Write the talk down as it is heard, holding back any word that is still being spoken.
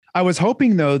I was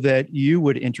hoping though that you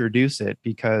would introduce it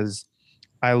because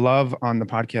I love on the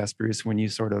podcast, Bruce, when you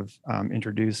sort of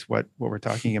introduce what we're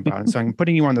talking about. And so I'm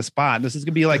putting you on the spot. This is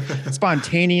going to be like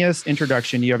spontaneous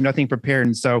introduction. You have nothing prepared.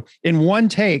 And so in one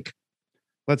take,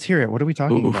 let's hear it. What are we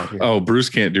talking about here? Oh, Bruce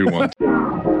can't do one.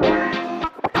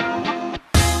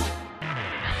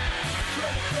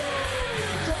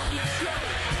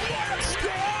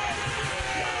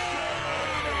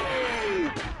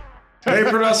 Hey,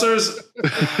 producers.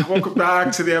 Welcome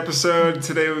back to the episode.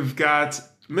 Today we've got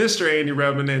Mr. Andy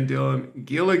Redman and Dylan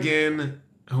Gilligan,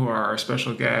 who are our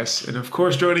special guests. And of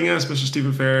course, joining us, Mr.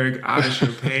 Stephen Farrig out of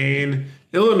Champaign,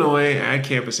 Illinois at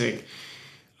Campus Inc.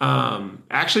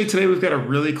 Actually, today we've got a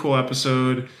really cool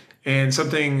episode and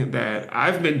something that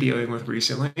I've been dealing with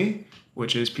recently,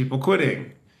 which is people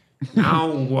quitting.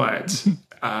 Now what?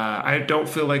 I don't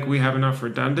feel like we have enough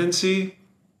redundancy,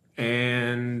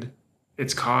 and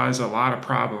it's caused a lot of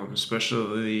problems,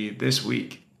 especially this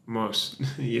week,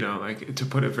 like to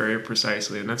put it very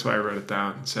precisely. And that's why I wrote it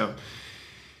down. So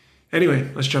anyway,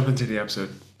 let's jump into the episode.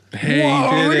 Hey,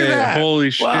 Whoa, you did it. Holy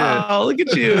shit. Wow, look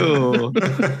at you.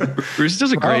 Bruce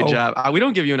does a great job. We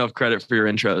don't give you enough credit for your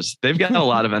intros. They've got a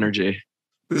lot of energy.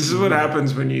 This is what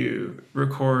happens when you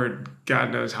record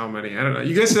God knows how many. I don't know.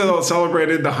 You guys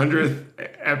celebrated the 100th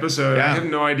episode. Yeah. I have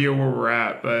no idea where we're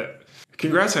at, but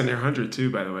congrats on your 100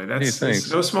 too, by the way. That's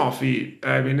no small feat.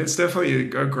 I mean, it's definitely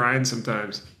a grind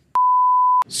sometimes.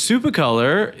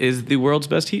 Supacolor is the world's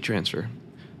best heat transfer.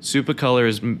 Supacolor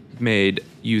is made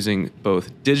using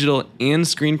both digital and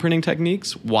screen printing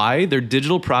techniques. Why? Their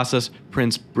digital process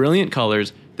prints brilliant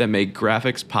colors that make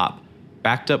graphics pop,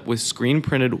 backed up with screen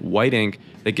printed white ink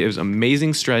that gives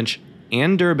amazing stretch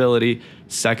and durability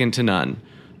second to none.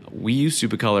 We use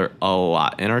Supacolor a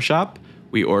lot in our shop.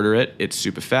 We order it. It's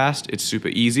super fast. It's super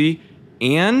easy.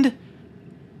 And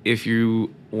if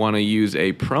you want to use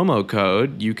a promo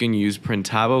code, you can use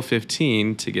Printavo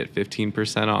 15 to get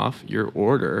 15% off your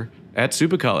order at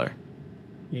Supacolor.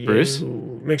 Bruce?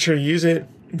 Make sure you use it.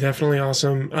 Definitely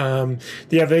awesome.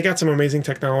 They got some amazing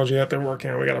technology that they're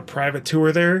working on. We got a private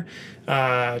tour there.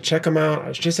 Check them out. I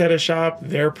was just at a shop.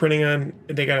 They got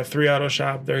a 3-auto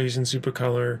shop. They're using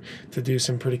Supacolor to do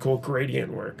some pretty cool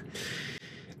gradient work.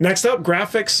 Next up,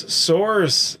 Graphics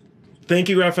Source. Thank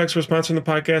you, Graphics, for sponsoring the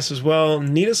podcast as well.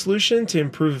 Need a solution to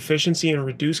improve efficiency and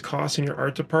reduce costs in your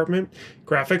art department?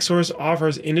 Graphics Source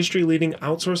offers industry-leading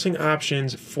outsourcing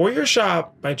options for your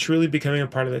shop by truly becoming a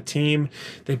part of the team.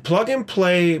 They plug and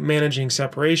play managing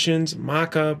separations,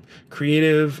 mock-up,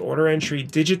 creative, order entry,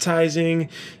 digitizing,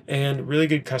 and really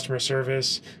good customer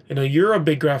service. I know you're a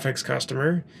big graphics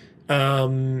customer.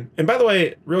 And by the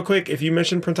way, real quick, if you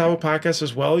mention Printavo Podcast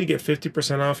as well, you get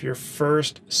 50% off your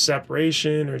first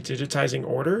separation or digitizing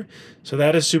order. So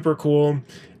that is super cool.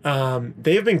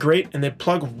 They have been great, and they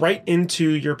plug right into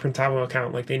your Printavo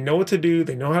account. Like, they know what to do,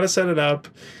 they know how to set it up,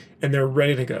 and they're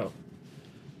ready to go.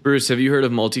 Bruce, have you heard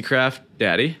of Multicraft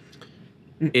Daddy?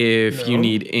 If you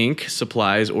need ink,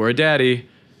 supplies, or a daddy,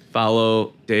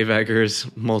 follow Dave Eggers,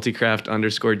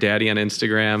 Multicraft_daddy on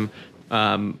Instagram.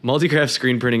 Multicraft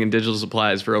screen printing and digital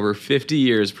supplies for over 50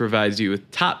 years provides you with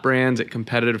top brands at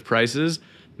competitive prices.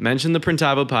 Mention the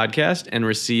Printavo podcast and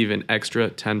receive an extra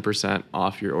 10%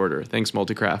 off your order. Thanks,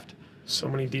 Multicraft. So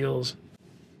many deals.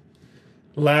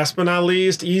 Last but not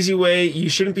least, EasyWay. You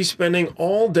shouldn't be spending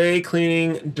all day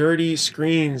cleaning dirty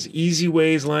screens.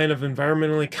 EasyWay's line of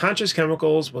environmentally conscious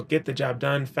chemicals will get the job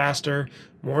done faster,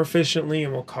 more efficiently,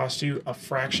 and will cost you a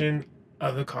fraction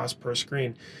of the cost per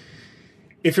screen.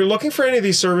 If you're looking for any of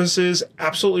these services,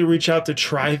 absolutely reach out to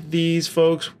try these,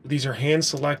 folks. These are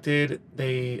hand-selected.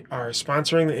 They are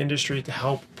sponsoring the industry to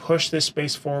help push this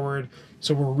space forward.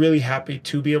 So we're really happy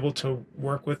to be able to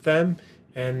work with them,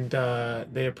 and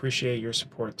they appreciate your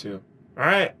support too. All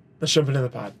right, let's jump into the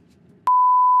pod.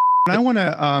 I want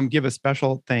to give a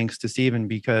special thanks to Stephen,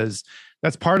 because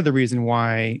that's part of the reason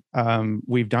why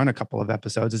we've done a couple of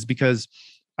episodes, is because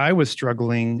I was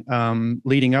struggling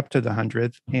leading up to the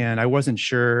 100th, and I wasn't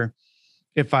sure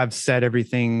if I've said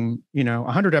everything.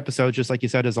 100 episodes, just like you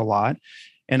said, is a lot,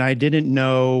 and I didn't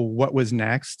know what was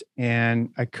next, and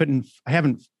I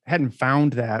hadn't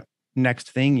found that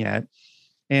next thing yet.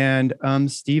 And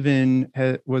Stephen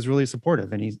was really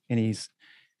supportive, and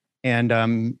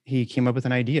he came up with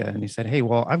an idea, and he said, "Hey,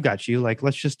 well, I've got you. Like,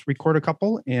 let's just record a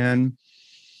couple, and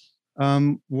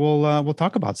we'll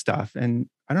talk about stuff." And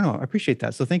I don't know. I appreciate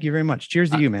that. So thank you very much.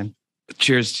 Cheers to you, man.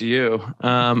 Cheers to you.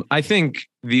 I think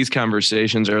these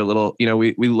conversations are a little,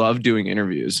 we love doing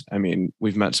interviews. I mean,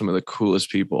 we've met some of the coolest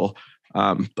people,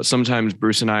 but sometimes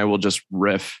Bruce and I will just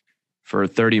riff for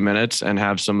 30 minutes and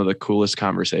have some of the coolest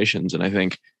conversations. And I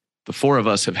think the four of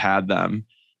us have had them.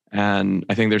 And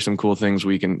I think there's some cool things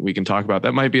we can talk about.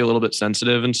 That might be a little bit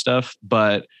sensitive and stuff,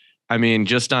 but I mean,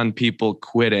 just on people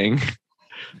quitting,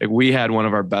 like we had one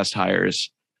of our best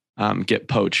hires get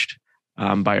poached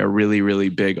by a really, really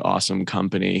big, awesome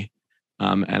company.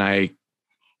 And I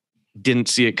didn't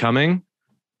see it coming.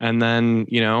 And then,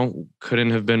 couldn't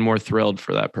have been more thrilled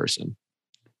for that person.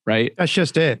 Right. That's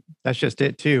just it. That's just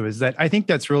it too, is that I think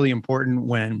that's really important.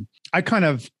 When I kind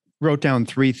of wrote down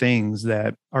 3 things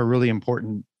that are really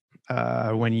important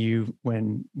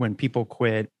when people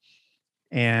quit,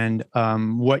 and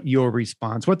what your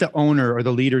response, what the owner or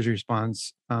the leader's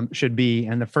response should be.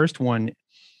 And the first one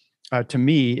to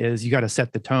me is you got to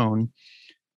set the tone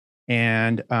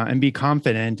and be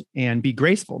confident and be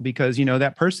graceful, because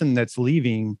that person that's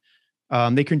leaving,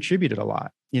 they contributed a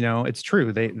lot. It's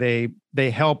true.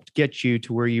 They helped get you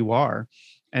to where you are,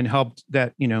 and helped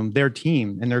that their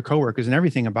team and their coworkers and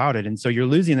everything about it. And so you're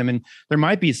losing them, and there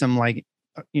might be some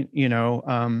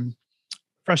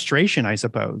frustration, I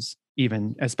suppose,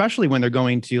 even especially when they're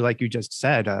going to, like you just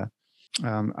said,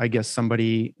 I guess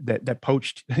somebody that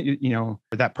poached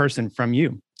that person from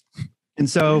you. And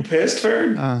so you pissed,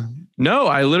 Ferg? No,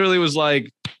 I literally was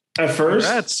like, at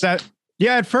first.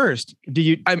 At first. Do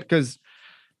you? Because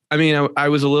I mean, I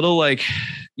was a little like,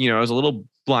 I was a little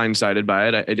blindsided by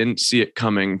it. I didn't see it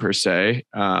coming per se.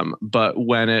 But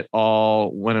when it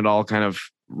all kind of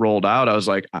rolled out, I was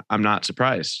like, I'm not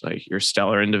surprised. Like, you're a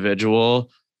stellar individual.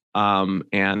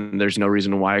 And there's no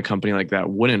reason why a company like that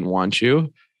wouldn't want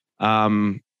you.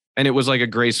 And it was like a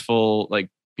graceful, like,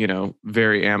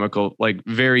 very amicable, like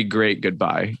very great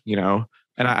goodbye,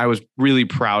 and I was really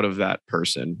proud of that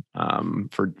person,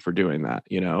 for doing that,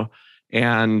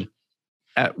 and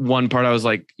at one part I was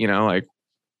like,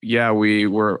 yeah, we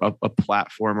were a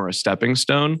platform or a stepping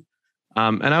stone.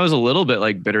 And I was a little bit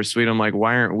like bittersweet. I'm like,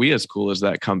 why aren't we as cool as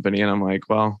that company? And I'm like,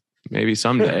 well, maybe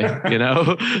someday,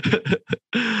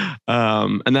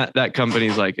 and that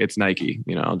company's like, it's Nike,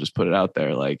 I'll just put it out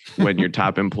there. Like, when your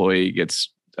top employee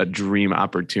gets a dream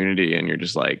opportunity and you're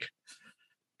just like,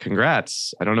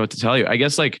 congrats. I don't know what to tell you. I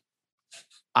guess like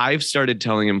I've started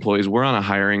telling employees we're on a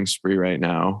hiring spree right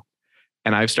now.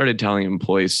 And I've started telling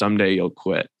employees someday you'll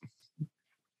quit.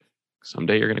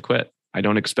 Someday you're going to quit. I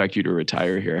don't expect you to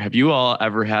retire here. Have you all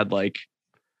ever had like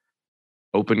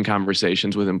open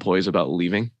conversations with employees about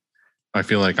leaving? I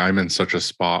feel like I'm in such a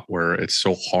spot where it's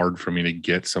so hard for me to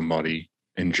get somebody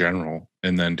in general,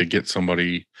 and then to get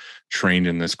somebody trained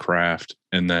in this craft,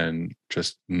 and then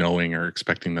just knowing or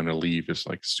expecting them to leave is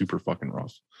like super fucking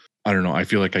rough. I don't know. I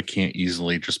feel like I can't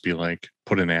easily just be like,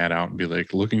 put an ad out and be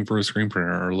like, looking for a screen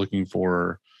printer or looking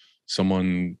for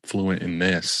someone fluent in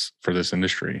this for this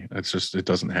industry. It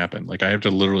doesn't happen. Like, I have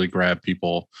to literally grab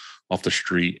people off the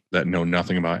street that know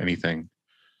nothing about anything,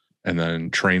 and then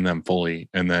train them fully,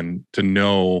 and then to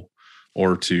know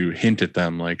or to hint at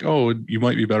them like, oh, you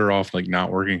might be better off like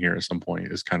not working here at some point,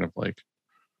 is kind of like,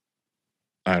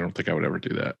 I don't think I would ever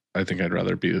do that. I think I'd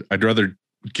rather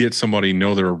get somebody,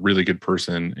 know they're a really good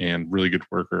person and really good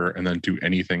worker, and then do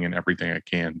anything and everything I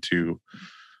can to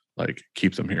like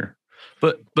keep them here.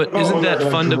 But isn't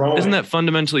that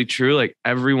fundamentally true? Like,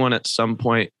 everyone at some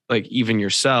point, like even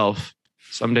yourself,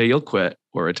 someday you'll quit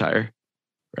or retire,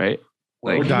 right?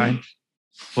 Like, or die.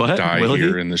 What? Die Will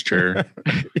here he? in this chair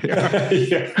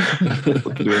Yeah.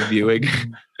 We're viewing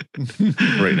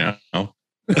right now.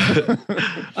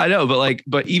 I know,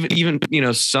 but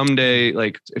even someday,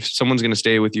 like if someone's going to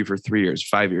stay with you for 3 years,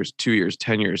 5 years, 2 years,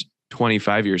 10 years,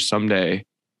 25 years, someday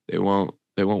they won't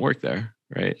work there,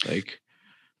 right? Like,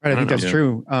 right, I think that's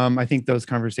true. I think those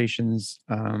conversations,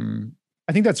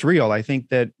 I think that's real. I think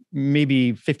that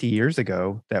maybe 50 years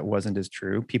ago, that wasn't as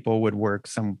true. People would work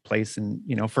someplace and,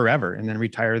 forever, and then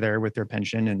retire there with their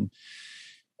pension.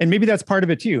 And maybe that's part of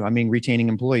it too. I mean, retaining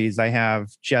employees. I have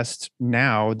just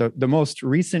now, the most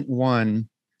recent one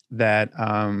that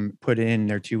put in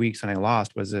their 2 weeks and I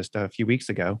lost was just a few weeks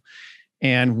ago.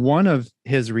 And one of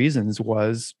his reasons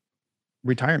was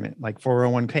retirement, like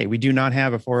 401k. We do not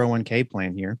have a 401k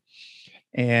plan here.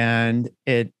 And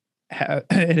it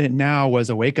now was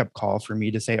a wake-up call for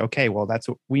me to say, okay, well, that's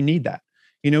what we need. That,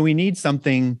 we need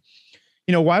something.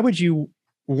 Why would you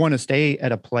want to stay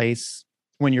at a place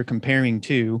when you're comparing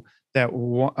to that,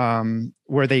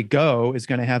 where they go is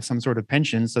going to have some sort of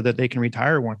pension so that they can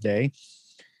retire one day,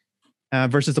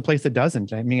 versus a place that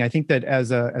doesn't? I mean, I think that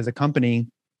as a company,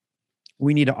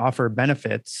 we need to offer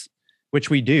benefits, which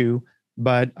we do,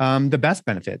 but the best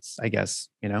benefits, I guess,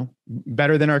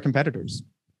 better than our competitors.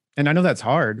 And I know that's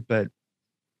hard, but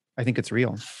I think it's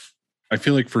real. I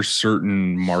feel like for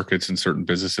certain markets and certain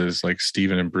businesses, like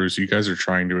Steven and Bruce, you guys are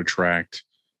trying to attract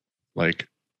like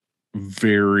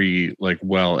very like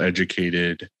well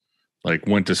educated, like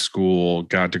went to school,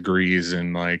 got degrees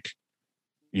in like,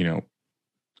 you know,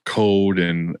 code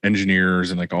and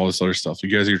engineers and like all this other stuff. You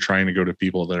guys are trying to go to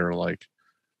people that are like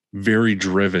very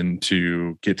driven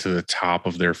to get to the top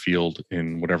of their field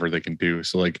in whatever they can do.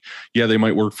 So like, yeah, they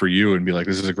might work for you and be like,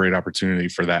 this is a great opportunity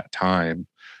for that time.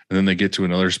 And then they get to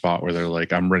another spot where they're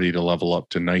like, I'm ready to level up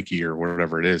to Nike or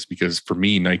whatever it is. Because for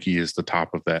me, Nike is the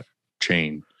top of that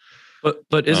chain.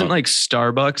 But isn't like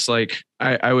Starbucks, like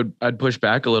I'd push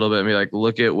back a little bit and be like,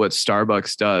 look at what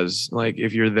Starbucks does. Like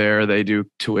if you're there, they do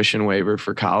tuition waiver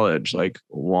for college. Like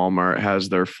Walmart has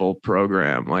their full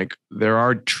program. Like there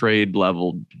are trade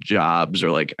level jobs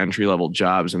or like entry level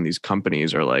jobs, and these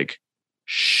companies are like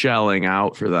shelling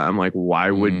out for them. Like why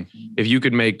would, if you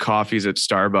could make coffees at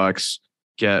Starbucks,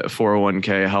 get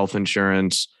 401k, health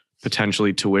insurance,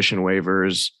 potentially tuition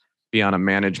waivers, be on a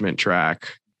management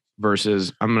track,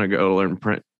 versus I'm going to go learn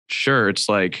print. Sure. It's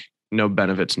like no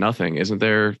benefits, nothing. Isn't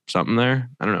there something there?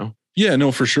 I don't know. Yeah,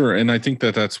 no, for sure. And I think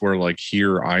that that's where like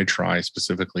here I try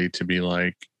specifically to be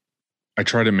like, I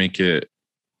try to make it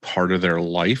part of their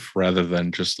life rather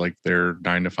than just like their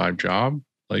 9-to-5 job.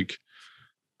 Like,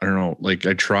 I don't know, like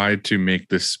I try to make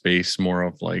this space more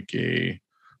of like a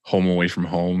home away from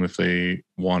home if they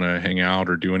want to hang out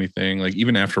or do anything. Like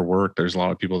even after work, there's a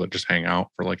lot of people that just hang out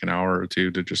for like an hour or two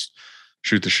to just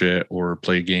shoot the shit or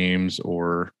play games,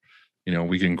 or, you know,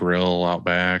 we can grill out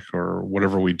back or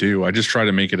whatever we do. I just try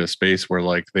to make it a space where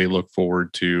like they look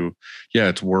forward to, yeah,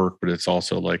 it's work, but it's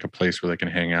also like a place where they can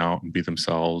hang out and be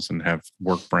themselves and have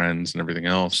work friends and everything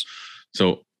else.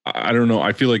 So I don't know.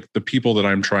 I feel like the people that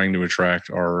I'm trying to attract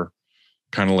are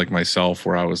kind of like myself,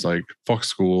 where I was like, fuck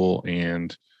school.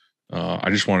 And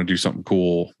I just want to do something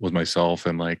cool with myself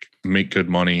and like make good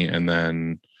money and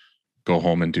then go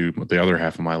home and do the other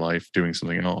half of my life doing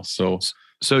something else.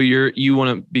 So you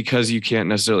want to, because you can't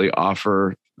necessarily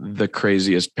offer the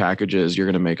craziest packages, you're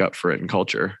going to make up for it in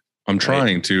culture. I'm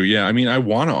trying to, yeah. I mean, I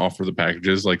want to offer the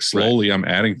packages, like slowly I'm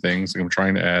adding things. Like I'm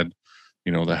trying to add,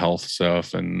 you know, the health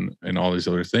stuff and all these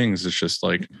other things. It's just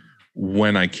like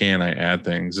when I can, I add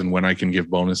things, and when I can give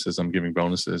bonuses, I'm giving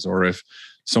bonuses. Or if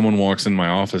someone walks in my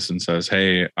office and says,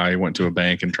 hey, I went to a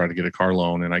bank and tried to get a car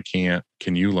loan and I can't,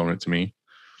 can you loan it to me?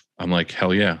 I'm like,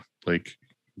 hell yeah. Like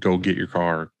go get your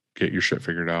car, get your shit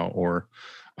figured out. Or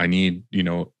I need, you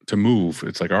know, to move.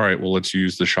 It's like, all right, well, let's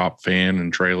use the shop van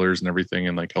and trailers and everything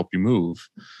and like help you move.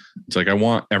 It's like, I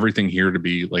want everything here to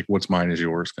be like, what's mine is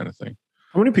yours kind of thing.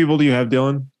 How many people do you have,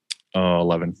 Dylan?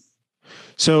 11.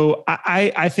 So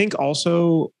I think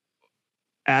also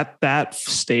at that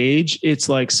stage, it's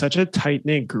like such a tight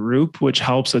knit group, which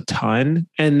helps a ton.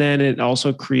 And then it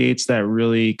also creates that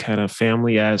really kind of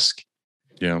family-esque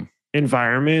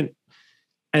environment.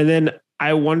 And then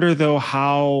I wonder though,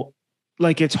 how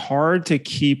like it's hard to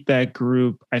keep that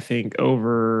group, I think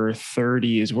over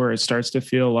 30 is where it starts to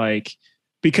feel like,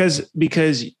 because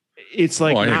it's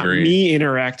like not me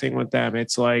interacting with them.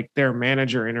 It's like their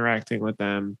manager interacting with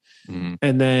them. Mm-hmm.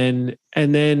 And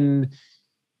then,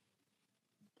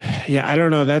 yeah, I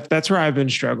don't know. That's where I've been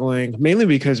struggling, mainly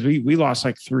because we lost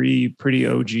like 3 pretty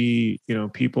OG, you know,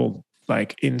 people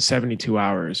like in 72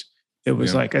 hours. It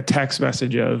was like a text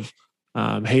message of,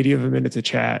 hey, do you have a minute to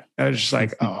chat? I was just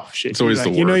like, oh shit. It's always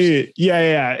like, the worst.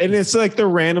 Yeah. And it's like the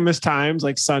randomest times,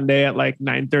 like Sunday at like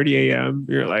 9:30 a.m.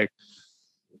 You're like,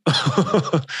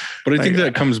 but I think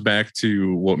that comes back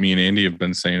to what me and Andy have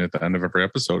been saying at the end of every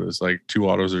episode is like 2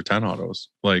 autos or 10 autos.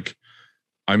 Like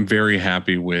I'm very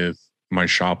happy with my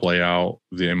shop layout,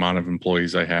 the amount of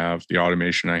employees I have, the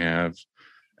automation I have,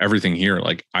 everything here.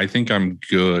 Like I think I'm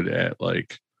good at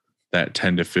like that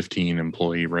 10 to 15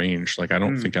 employee range. Like I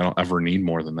don't think I'll ever need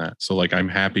more than that. So like I'm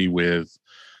happy with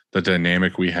the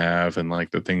dynamic we have and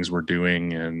like the things we're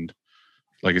doing. And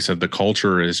like I said, the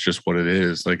culture is just what it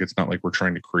is. Like it's not like we're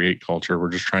trying to create culture.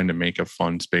 We're just trying to make a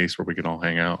fun space where we can all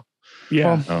hang out.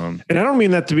 Yeah. And I don't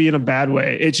mean that to be in a bad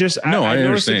way. It's just, I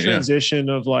noticed the transition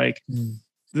of like,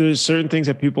 there's certain things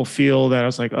that people feel that I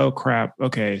was like, oh crap.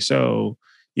 Okay. So,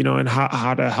 you know, and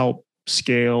how to help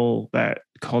scale that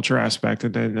culture aspect.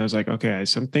 And then I was like, okay,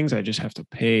 some things I just have to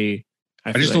pay.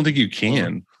 I just don't think you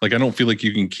can. Like, I don't feel like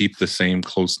you can keep the same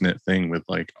close knit thing with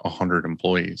like 100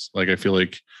 employees. Like, I feel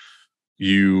like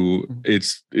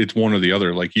it's one or the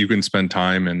other. Like, you can spend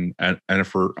time and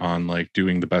effort on like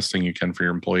doing the best thing you can for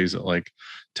your employees at like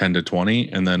 10 to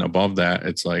 20. And then above that,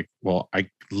 it's like, well, I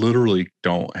literally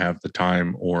don't have the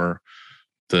time or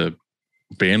the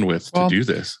bandwidth to do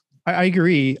this. I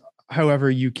agree.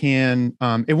 However, you can,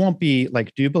 it won't be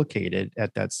like duplicated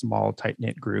at that small, tight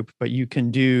knit group, but you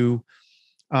can do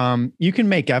you can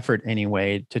make effort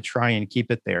anyway to try and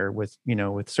keep it there with,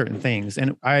 with certain things.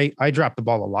 And I drop the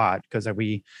ball a lot because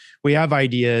we have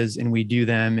ideas and we do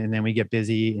them and then we get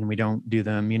busy and we don't do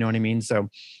them. You know what I mean? So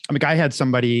I had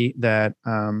somebody that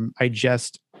I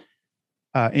just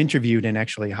interviewed and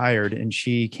actually hired, and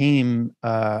she came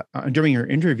during her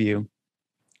interview.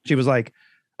 She was like,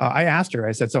 I asked her,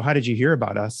 I said, so how did you hear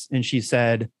about us? And she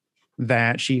said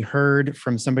that she heard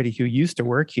from somebody who used to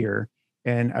work here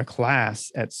in a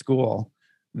class at school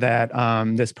that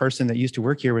this person that used to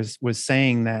work here was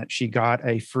saying that she got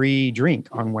a free drink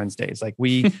on Wednesdays. Like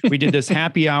we did this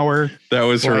happy hour. That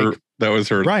was her. That was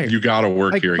her. Right. You got to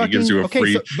work here. He gives you a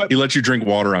free. He lets you drink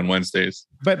water on Wednesdays.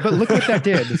 But look what that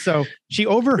did. So she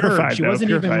overheard. She wasn't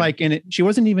even like in it. She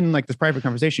wasn't even like this private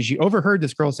conversation. She overheard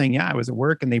this girl saying, "Yeah, I was at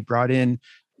work," and they brought in.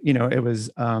 It was.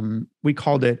 We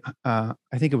called it. I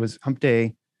think it was Hump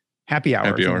Day Happy Hour.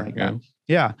 Happy hour. Like Yeah. That.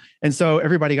 Yeah. And so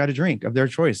everybody got a drink of their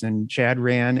choice, and Chad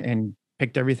ran and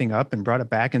picked everything up and brought it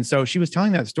back. And so she was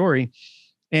telling that story,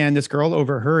 and this girl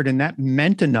overheard, and that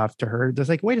meant enough to her. Just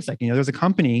like, wait a second, there's a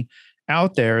company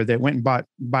out there that went and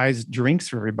buys drinks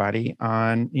for everybody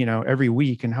on, every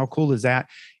week. And how cool is that?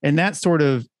 And that sort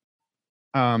of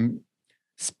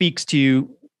speaks to,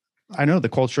 I know, the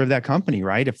culture of that company,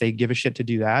 right? If they give a shit to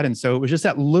do that. And so it was just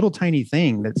that little tiny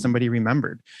thing that somebody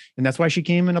remembered. And that's why she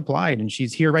came and applied, and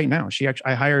she's here right now.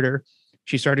 I hired her.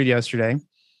 She started yesterday.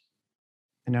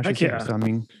 And now she's here. So,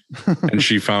 and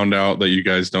she found out that you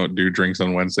guys don't do drinks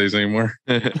on Wednesdays anymore.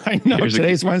 I know.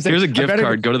 Today's Wednesday. Here's a gift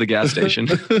card. Go to the gas station.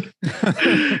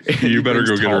 You better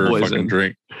go get her a fucking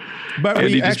drink. But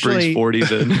Andy we just brings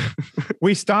 40s in.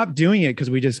 We stopped doing it because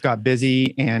we just got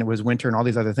busy and it was winter and all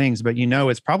these other things. But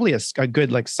it's probably a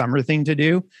good like summer thing to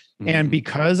do. Mm-hmm. And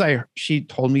because she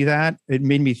told me that, it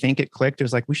made me think, it clicked. It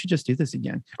was like, we should just do this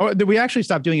again. Oh, we actually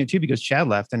stopped doing it too because Chad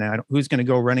left, and who's going to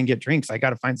go run and get drinks? I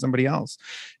got to find somebody else.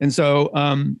 And so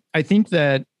I think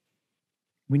that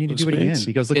we need to do it again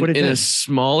because look what it is. In a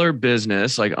smaller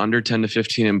business, like under 10 to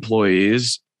 15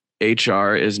 employees,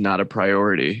 HR is not a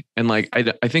priority. And like,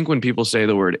 I think when people say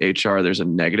the word HR, there's a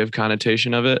negative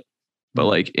connotation of it. But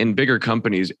like in bigger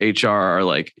companies, HR are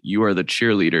like, you are the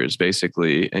cheerleaders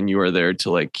basically. And you are there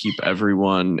to like keep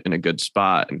everyone in a good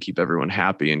spot and keep everyone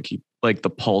happy and keep like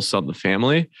the pulse of the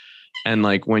family. And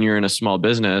like when you're in a small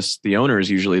business, the owner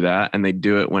is usually that, and they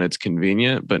do it when it's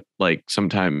convenient. But like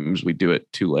sometimes we do it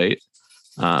too late.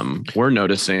 We're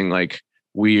noticing like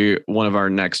one of our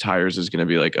next hires is going to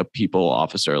be like a people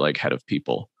officer, like head of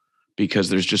people, because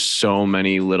there's just so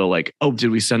many little like, oh,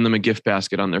 did we send them a gift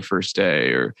basket on their first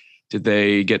day? Or did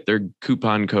they get their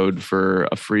coupon code for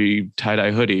a free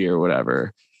tie-dye hoodie or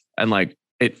whatever? And like,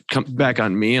 it comes back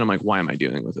on me and I'm like, why am I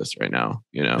dealing with this right now?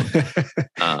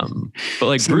 But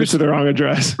like Bruce to the wrong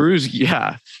address. Bruce,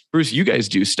 you guys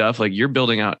do stuff like you're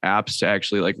building out apps to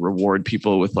actually like reward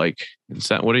people with like,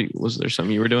 was there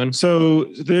something you were doing? So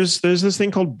there's this thing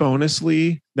called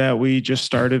Bonusly that we just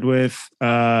started with,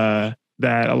 that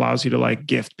allows you to like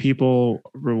gift people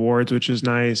rewards, which is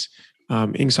nice.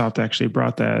 Inksoft actually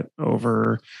brought that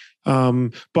over.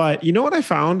 But you know what I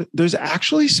found? There's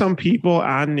actually some people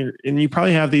and you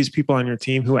probably have these people on your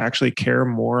team who actually care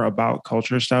more about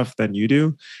culture stuff than you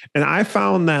do. And I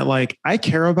found that like, I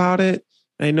care about it.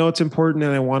 I know it's important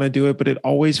and I want to do it, but it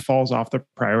always falls off the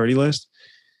priority list.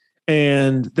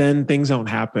 And then things don't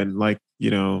happen, like,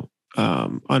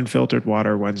 unfiltered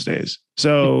water Wednesdays.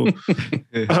 So,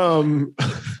 I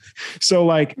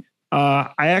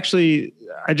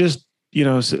just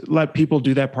let people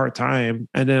do that part-time.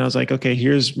 And then I was like, okay,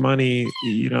 here's money,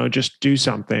 just do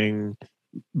something,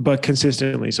 but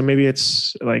consistently. So maybe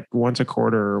it's like once a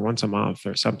quarter or once a month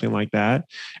or something like that.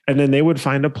 And then they would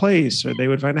find a place, or they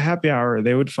would find a happy hour, or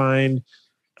they would find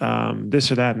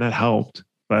this or that. And that helped.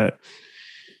 But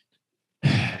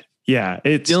yeah,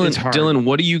 it's hard. Dylan,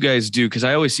 what do you guys do? Cause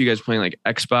I always see you guys playing like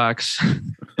Xbox,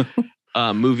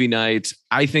 movie nights.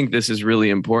 I think this is really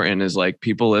important, is like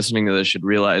people listening to this should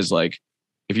realize, like,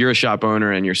 if you're a shop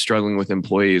owner and you're struggling with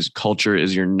employees, culture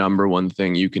is your number one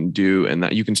thing you can do, and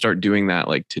that you can start doing that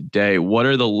like today. What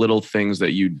are the little things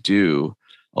that you do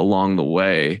along the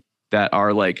way that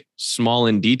are like small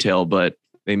in detail, but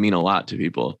they mean a lot to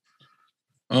people?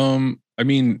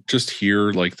 Just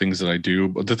here, like things that I do,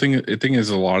 but the thing is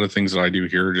a lot of things that I do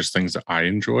here are just things that I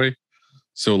enjoy.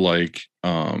 So like,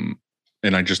 and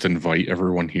I just invite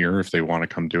everyone here, if they want to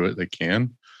come do it, they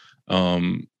can.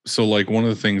 So like one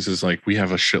of the things is like, we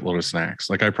have a shitload of snacks.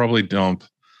 Like I probably dump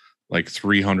like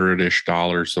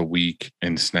 $300-ish a week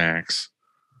in snacks.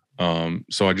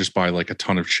 So I just buy like a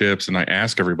ton of chips, and I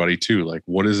ask everybody too, like,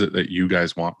 what is it that you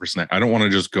guys want for snack? I don't want to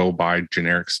just go buy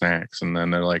generic snacks. And then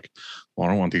they're like, well,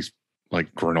 I don't want these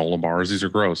like granola bars. These are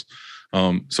gross.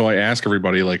 So I ask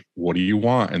everybody like, what do you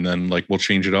want? And then like, we'll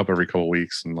change it up every couple of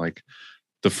weeks. And like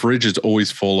the fridge is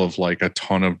always full of like a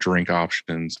ton of drink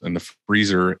options. And the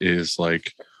freezer is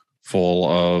like full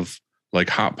of like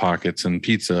Hot Pockets and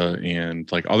pizza and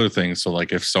like other things. So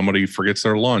like if somebody forgets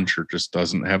their lunch or just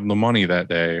doesn't have the money that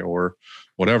day or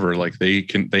whatever, like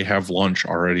they have lunch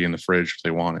already in the fridge if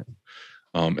they want it.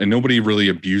 And nobody really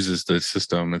abuses the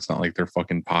system. It's not like they're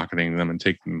fucking pocketing them and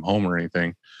taking them home or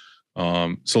anything.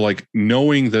 So like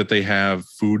knowing that they have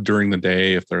food during the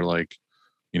day, if they're like,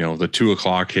 the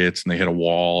 2:00 hits and they hit a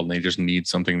wall and they just need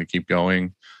something to keep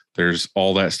going, there's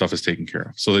all that stuff is taken care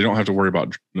of. So they don't have to worry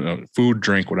about food,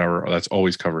 drink, whatever. That's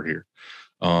always covered here.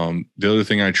 The other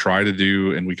thing I try to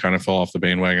do, and we kind of fell off the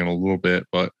bandwagon a little bit,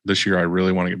 but this year I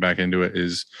really want to get back into it,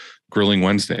 is grilling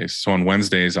Wednesdays. So on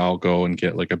Wednesdays, I'll go and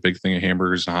get like a big thing of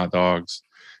hamburgers and hot dogs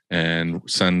and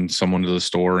send someone to the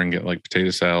store and get like potato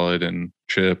salad and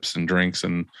chips and drinks.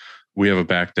 And we have a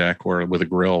back deck with a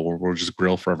grill where we'll just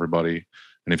grill for everybody.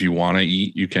 And if you want to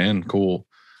eat, you can. Cool.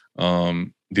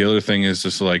 The other thing is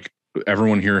just like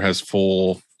everyone here has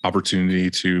full opportunity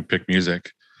to pick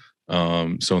music.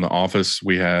 So in the office,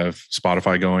 we have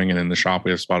Spotify going, and in the shop,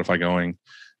 we have Spotify going.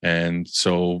 And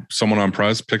so someone on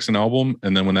press picks an album,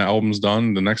 and then when that album's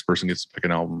done, the next person gets to pick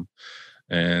an album.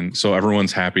 And so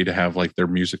everyone's happy to have like their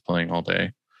music playing all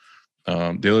day.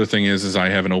 The other thing is I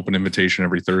have an open invitation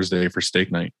every Thursday for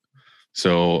steak night.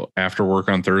 So after work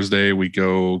on Thursday, we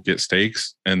go get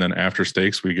steaks. And then after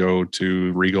steaks, we go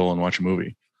to Regal and watch a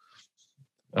movie.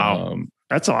 Wow.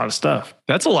 That's a lot of stuff.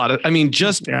 That's a lot of,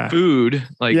 just food.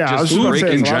 Like just food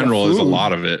in general is a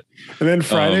lot of it. And then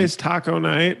Friday's taco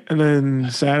night. And then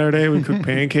Saturday we cook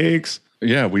pancakes.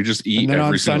 Yeah, we just eat and then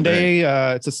every on Sunday,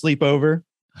 day. It's a sleepover.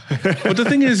 But the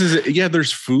thing is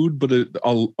there's food, but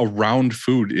around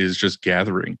food is just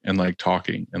gathering and like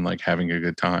talking and like having a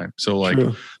good time. So like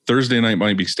Thursday night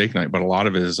might be steak night, but a lot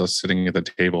of it is us sitting at the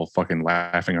table, fucking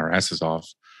laughing our asses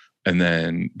off, and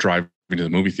then driving to the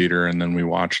movie theater. And then we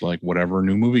watch like whatever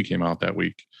new movie came out that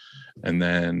week. And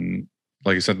then,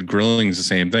 like I said, grilling is the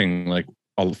same thing. Like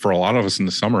for a lot of us in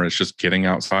the summer, it's just getting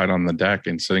outside on the deck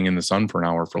and sitting in the sun for an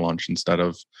hour for lunch instead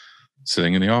of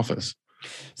sitting in the office.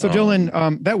 So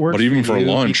Dylan, that works. But even for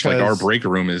lunch, like our because break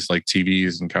room is like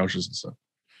TVs and couches and stuff.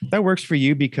 that works for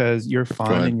you because you're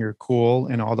fun and you're cool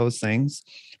and all those things.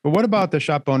 But what about the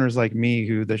shop owners like me,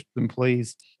 who the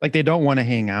employees, like they don't want to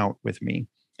hang out with me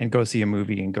and go see a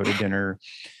movie and go to dinner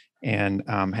and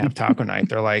have taco night?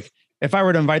 They're like, if I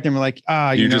were to invite them, like,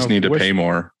 you just need to pay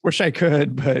more. Wish I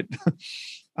could, but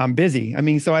I'm busy. I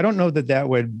mean, so I don't know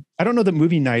that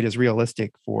movie night is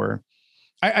realistic for.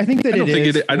 I think that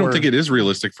I don't think it is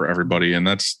realistic for everybody, and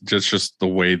that's just the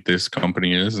way this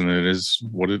company is, and it is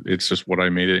it's just what I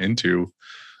made it into.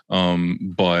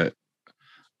 But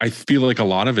I feel like a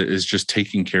lot of it is just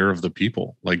taking care of the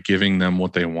people, like giving them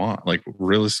what they want. Like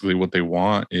realistically, what they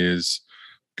want is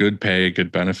good pay,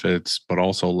 good benefits, but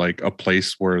also like a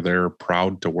place where they're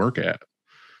proud to work at.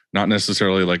 Not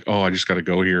necessarily like, oh, I just got to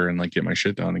go here and like get my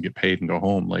shit done and get paid and go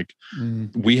home. Like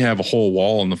we have a whole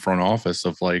wall in the front office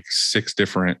of like 6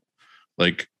 different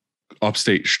like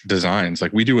upstate designs.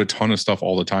 Like we do a ton of stuff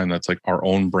all the time that's like our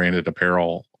own branded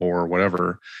apparel or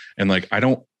whatever. And like I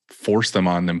don't force them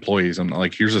on employees. I'm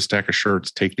like, here's a stack of shirts,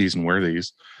 take these and wear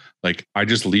these. Like I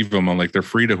just leave them. I'm like, they're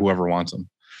free to whoever wants them.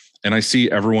 And I see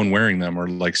everyone wearing them, or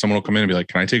like someone will come in and be like,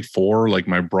 can I take 4? Like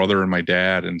my brother and my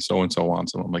dad and so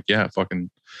wants them. I'm like, yeah, fucking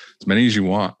as many as you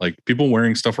want. Like people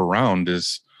wearing stuff around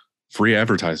is free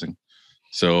advertising.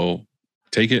 So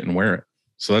take it and wear it.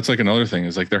 So that's like another thing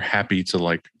is like, they're happy to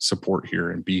like support here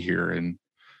and be here and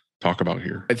talk about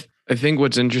here. I think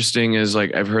what's interesting is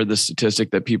like, I've heard the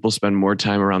statistic that people spend more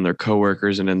time around their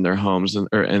coworkers and in their homes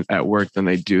or at work than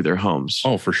they do their homes.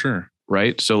 Oh, for sure.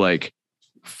 Right. So like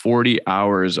 40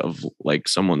 hours of like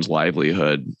someone's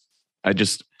livelihood. I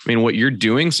mean, what you're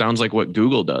doing sounds like what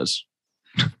Google does.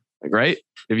 Like, right?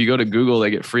 If you go to Google, they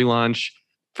get free lunch,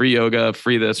 free yoga,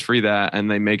 free this, free that, and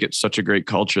they make it such a great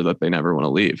culture that they never want to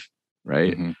leave.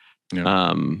 Right. Mm-hmm.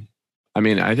 Yeah. I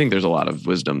mean, I think there's a lot of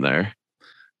wisdom there.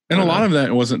 And a lot of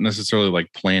that wasn't necessarily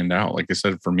like planned out. Like I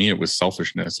said, for me, it was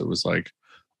selfishness. It was like,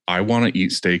 I want to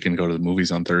eat steak and go to the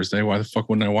movies on Thursday. Why the fuck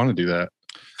wouldn't I want to do that?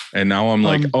 And now I'm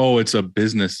like, oh, it's a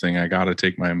business thing. I got to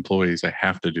take my employees. I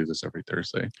have to do this every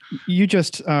Thursday. You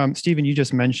just, Stephen, you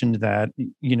just mentioned that,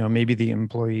 maybe the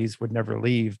employees would never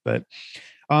leave, but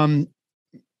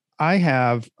I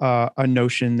have a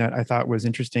notion that I thought was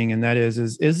interesting. And that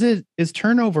is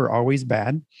turnover always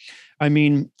bad? I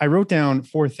mean, I wrote down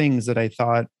 4 things that I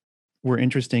thought were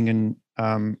interesting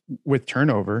with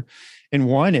turnover. And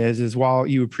one is while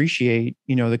you appreciate,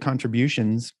 the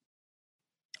contributions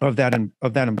of that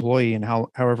employee and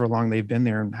however long they've been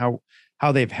there and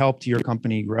how they've helped your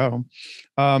company grow.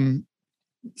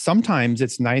 Sometimes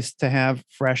it's nice to have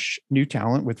fresh new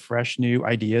talent with fresh new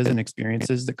ideas and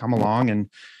experiences that come along,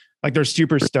 and like they're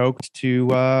super stoked to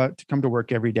come to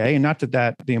work every day. And not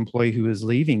that the employee who is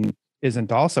leaving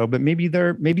isn't also, but maybe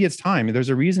it's time. There's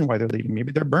a reason why they're leaving.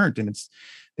 Maybe they're burnt and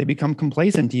they become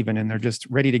complacent even, and they're just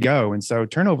ready to go. And so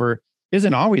turnover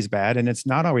isn't always bad, and it's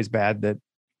not always bad that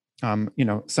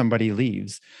somebody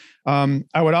leaves. I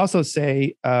would also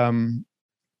say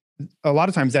a lot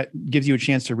of times that gives you a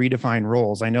chance to redefine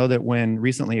roles. I know that when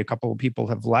recently a couple of people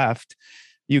have left,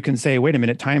 you can say, wait a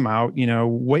minute, time out.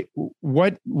 What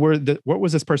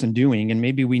was this person doing? And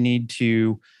maybe we need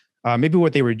to, maybe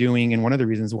what they were doing and one of the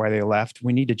reasons why they left,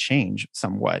 we need to change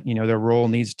somewhat. Their role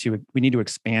we need to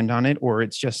expand on it, or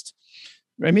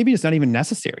maybe it's not even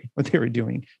necessary what they were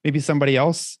doing. Maybe somebody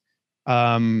else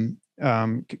could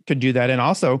do that. And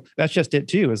also that's just it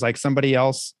too, is like somebody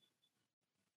else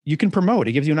you can promote.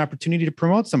 It gives you an opportunity to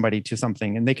promote somebody to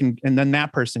something, and then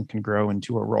that person can grow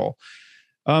into a role.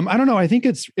 I don't know. I think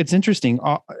it's interesting.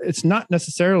 It's not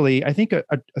necessarily, I think a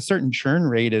certain churn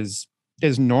rate is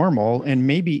normal and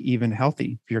maybe even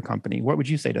healthy for your company. What would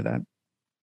you say to that?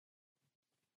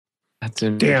 That's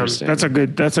interesting.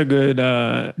 Damn,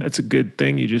 that's a good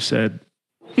thing you just said.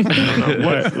 I don't know,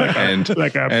 what,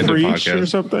 like a preach or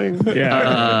something?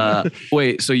 Yeah.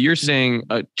 Wait, so you're saying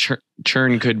a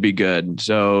churn could be good.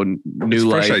 So new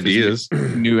life, fresh ideas,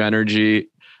 new energy.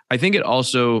 I think it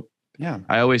also, yeah.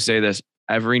 I always say this,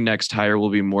 every next hire will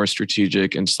be more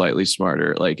strategic and slightly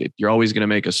smarter. Like you're always going to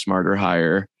make a smarter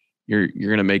hire. You're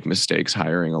going to make mistakes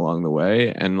hiring along the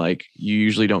way. And like, you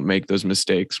usually don't make those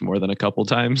mistakes more than a couple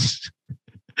times.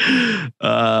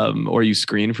 Or you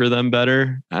screen for them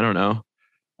better. I don't know.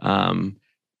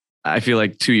 I feel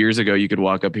like 2 years ago, you could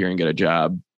walk up here and get a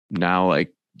job. Now,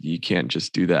 like, you can't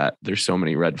just do that. There's so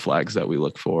many red flags that we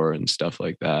look for and stuff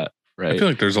like that. Right. I feel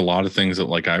like there's a lot of things that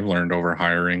like I've learned over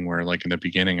hiring where like in the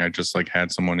beginning, I just like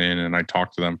had someone in and I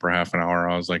talked to them for half an hour.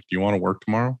 I was like, do you want to work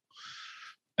tomorrow?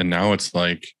 And now it's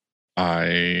like,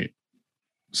 I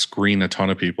screen a ton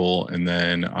of people and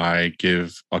then I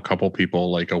give a couple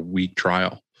people like a week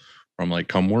trial. I'm like,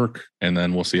 come work, and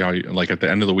then we'll see how you like at the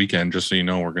end of the weekend, just so you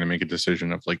know, we're going to make a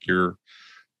decision of like you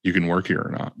can work here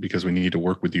or not, because we need to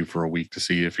work with you for a week to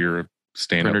see if you're a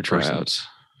stand-up person. Tryouts.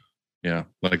 Yeah,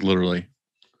 like literally.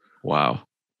 Wow.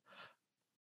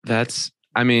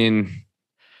 I mean,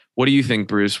 what do you think,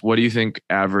 Bruce? What do you think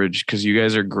average? Because you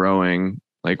guys are growing.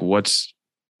 Like, what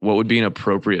would be an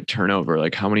appropriate turnover?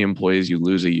 Like, how many employees you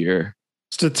lose a year?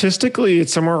 Statistically,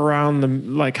 it's somewhere around the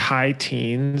like high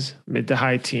teens, mid to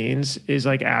high teens is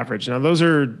like average. Now those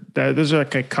are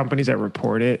like companies that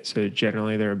report it. So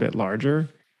generally they're a bit larger,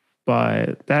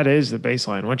 but that is the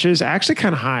baseline, which is actually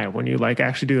kind of high when you like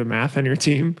actually do the math on your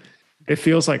team. It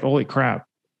feels like, holy crap.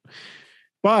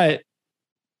 But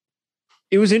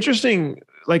it was interesting,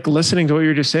 like listening to what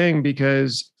you're just saying,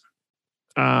 because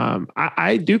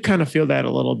I do kind of feel that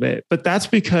a little bit, but that's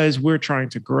because we're trying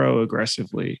to grow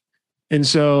aggressively. And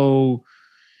so,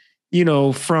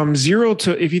 from zero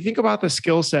to, if you think about the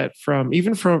skill set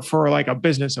for like a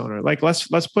business owner, like let's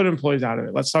put employees out of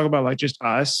it. Let's talk about like just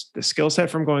us. The skill set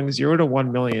from going 0 to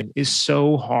 1 million is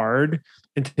so hard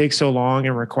and takes so long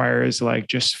and requires like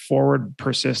just forward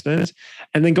persistence.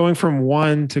 And then going from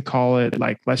 1 to call it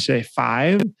like, let's say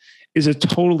 5 is a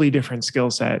totally different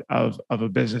skill set of a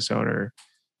business owner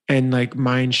and like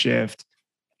mind shift.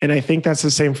 And I think that's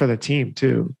the same for the team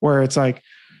too, where it's like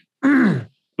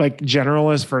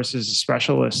generalist versus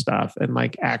specialist stuff and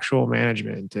like actual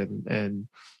management and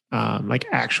like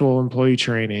actual employee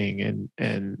training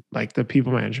and like the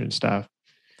people management stuff.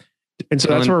 And so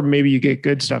that's where maybe you get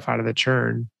good stuff out of the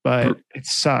churn, but it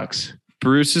sucks.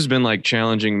 Bruce has been like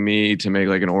challenging me to make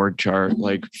like an org chart,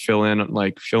 like fill in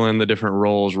the different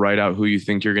roles, write out who you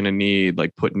think you're going to need,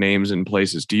 like put names in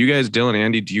places. Do you guys, Dylan,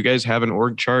 Andy, do you guys have an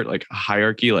org chart, like a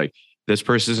hierarchy, like this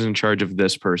person is in charge of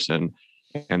this person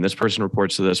and this person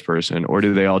reports to this person, or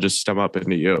do they all just stem up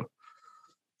into you?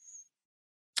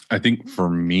 I think for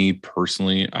me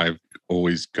personally, I've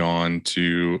always gone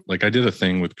to, like I did a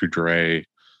thing with Coudray,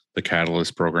 the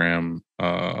Catalyst program,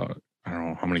 I don't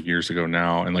know how many years ago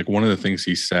now. And like one of the things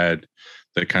he said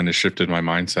that kind of shifted my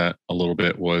mindset a little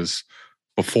bit was,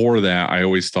 before that, I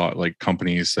always thought like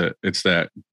companies that it's that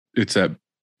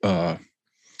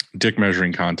dick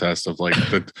measuring contest of like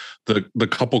the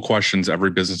couple questions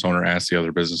every business owner asks the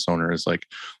other business owner is like,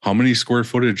 how many square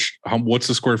footage, what's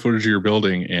the square footage of your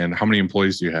building and how many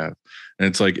employees do you have? And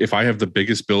it's like, if I have the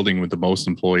biggest building with the most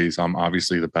employees, I'm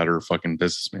obviously the better fucking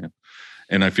businessman.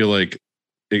 And I feel like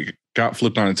it got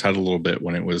flipped on its head a little bit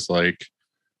when it was like,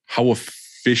 how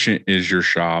efficient is your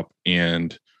shop?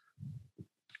 And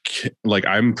like,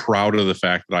 I'm proud of the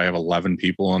fact that I have 11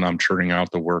 people and I'm churning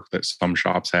out the work that some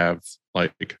shops have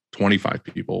like 25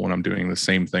 people when I'm doing the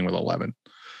same thing with 11.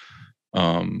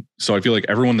 So I feel like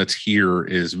everyone that's here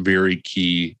is very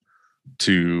key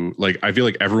to, like, I feel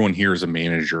like everyone here is a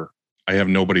manager. I have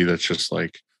nobody that's just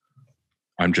like,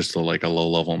 I'm just a low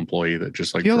level employee that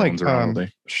just like drones around all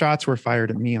day. Shots were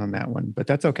fired at me on that one, but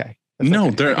that's okay. I'm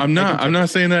not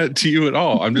saying that to you at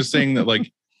all. I'm just saying that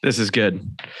like, this is good.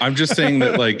 I'm just saying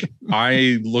that like,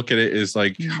 I look at it as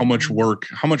like, how much work,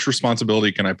 how much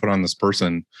responsibility can I put on this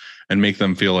person and make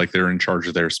them feel like they're in charge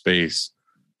of their space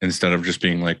instead of just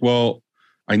being like, well,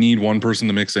 I need one person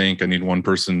to mix ink. I need one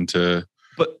person to,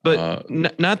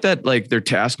 not that like their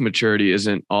task maturity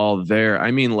isn't all there.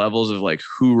 I mean, levels of like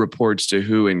who reports to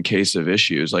who in case of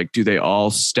issues. Like, do they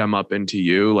all stem up into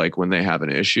you like when they have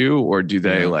an issue, or do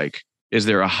they like, is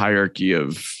there a hierarchy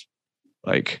of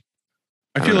like,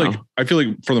 I feel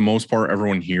like for the most part,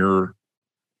 everyone here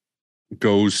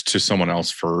goes to someone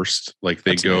else first. Like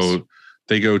they go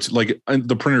to like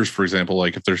the printers, for example,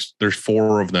 like if there's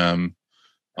 4 of them,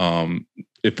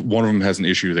 if one of them has an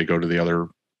issue, they go to the other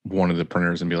one of the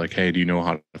printers and be like, hey, do you know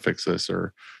how to fix this?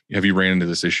 Or have you ran into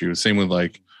this issue? Same with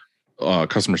like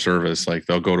customer service. Like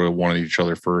they'll go to one of each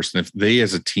other first. And if they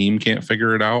as a team can't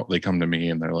figure it out, they come to me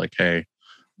and they're like, hey,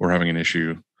 we're having an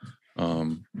issue.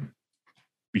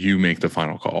 You make the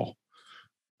final call.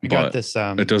 I got this.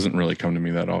 It doesn't really come to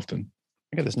me that often.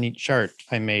 I got this neat chart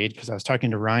I made because I was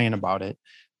talking to Ryan about it.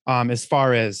 As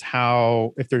far as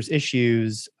how, if there's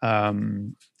issues,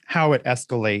 how it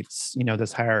escalates,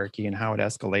 this hierarchy and how it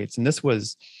escalates. And this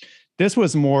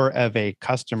was more of a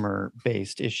customer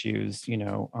based issues,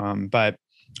 but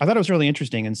I thought it was really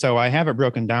interesting. And so I have it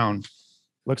broken down.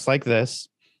 Looks like this,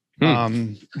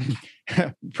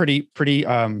 pretty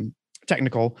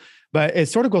technical, but it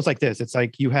sort of goes like this. It's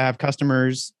like you have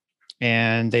customers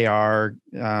and they are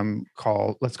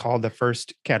let's call the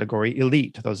first category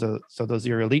elite. Those are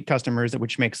your elite customers,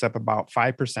 which makes up about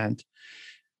 5%.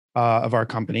 Of our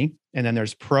company. And then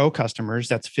there's pro customers,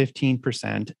 that's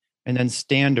 15%. And then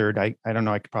standard, I don't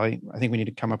know, I think we need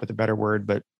to come up with a better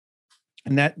word,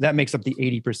 and that makes up the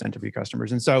 80% of your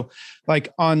customers. And so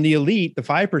like on the elite, the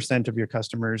 5% of your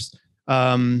customers,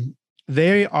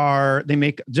 they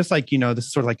make just like, this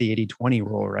is sort of like the 80-20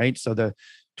 rule, right? So the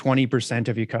 20%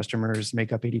 of your customers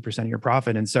make up 80% of your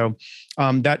profit. And so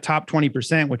that top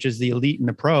 20%, which is the elite and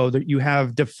the pro, that you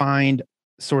have defined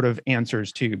sort of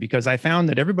answers to, because I found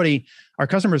that our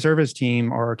customer service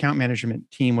team or account management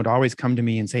team would always come to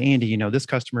me and say, Andy, this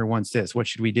customer wants this, what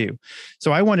should we do?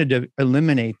 So I wanted to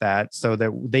eliminate that so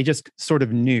that they just sort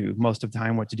of knew most of the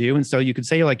time what to do. And so you could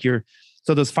say like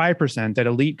so those 5%, that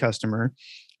elite customer,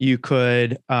 you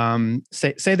could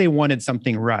say they wanted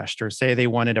something rushed, or say they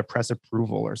wanted a press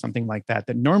approval or something like that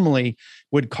normally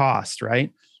would cost,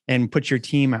 right? And put your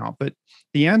team out. But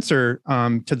the answer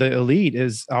to the elite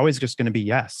is always just going to be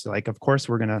yes. Like, of course,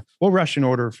 we'll rush an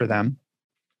order for them.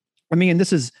 I mean,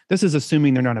 this is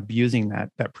assuming they're not abusing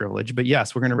that privilege, but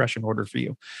yes, we're going to rush an order for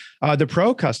you. The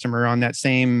pro customer on that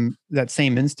same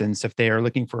instance, if they are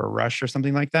looking for a rush or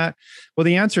something like that, well,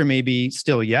 the answer may be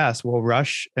still yes, we'll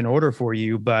rush an order for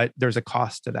you, but there's a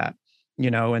cost to that,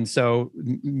 and so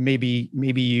maybe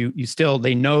you still,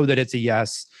 they know that it's a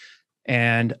yes.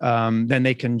 And then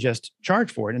they can just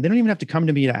charge for it. And they don't even have to come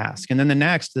to me to ask. And then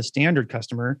the standard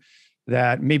customer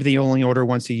that maybe they only order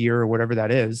once a year or whatever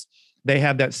that is, they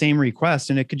have that same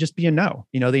request and it could just be a no.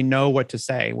 They know what to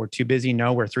say. We're too busy.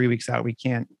 No, we're 3 weeks out. We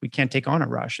can't take on a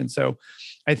rush. And so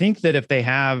I think that if they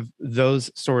have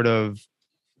those sort of,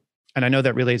 and I know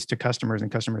that relates to customers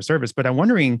and customer service, but I'm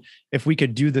wondering if we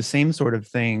could do the same sort of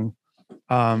thing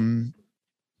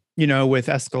with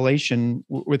escalation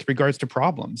with regards to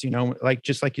problems, like,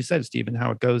 just like you said, Stephen, how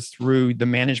it goes through the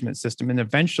management system and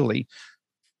eventually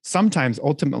sometimes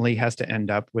ultimately has to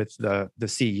end up with the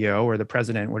CEO or the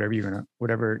president,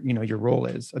 whatever your role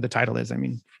is or the title is. I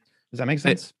mean, does that make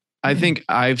sense? I think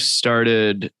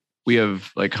we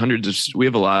have like we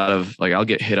have a lot of like, I'll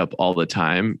get hit up all the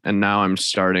time. And now I'm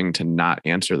starting to not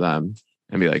answer them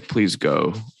and be like, please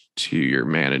go to your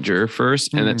manager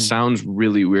first. And it sounds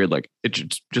really weird. Like it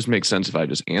just makes sense if I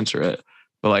just answer it.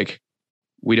 But like,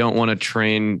 we don't want to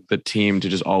train the team to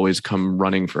just always come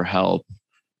running for help.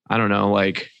 I don't know.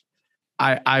 Like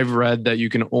I've read that you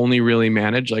can only really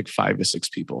manage like 5 to 6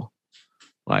 people.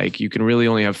 Like you can really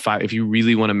only have 5. If you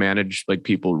really want to manage like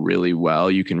people really well,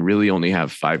 you can really only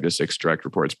have 5 to 6 direct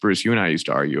reports. Bruce, you and I used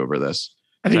to argue over this.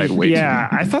 I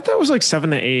thought that was like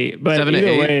 7 to 8, but 7 to either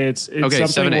 8? way, it's Okay, something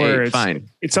 7 to 8, where fine.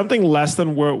 It's something less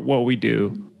than what we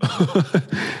do.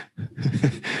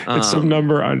 It's some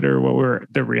number under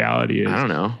what the reality is. I don't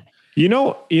know. You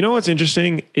know what's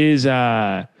interesting is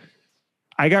I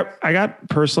got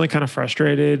personally kind of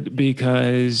frustrated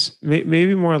because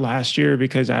maybe more last year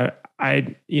because I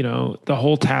the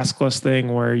whole task list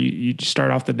thing where you start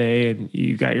off the day and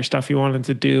you got your stuff you wanted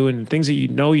to do and things that you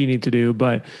need to do,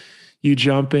 but you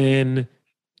jump in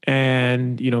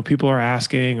and, people are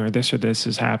asking or this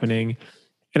is happening.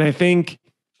 And I think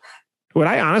what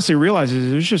I honestly realized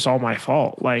is it was just all my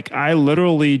fault. Like I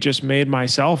literally just made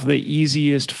myself the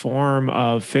easiest form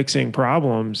of fixing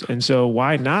problems. And so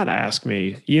why not ask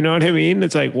me? You know what I mean?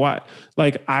 It's like, what?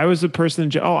 Like I was the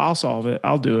person, I'll solve it.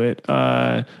 I'll do it.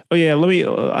 Oh yeah, let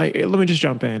me just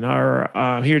jump in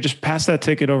or here, just pass that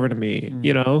ticket over to me,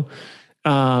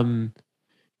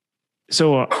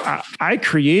 So I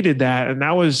created that, and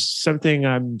that was something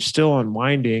I'm still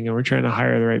unwinding, and we're trying to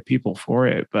hire the right people for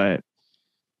it. But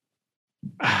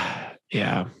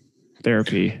yeah,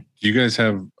 therapy. Do you guys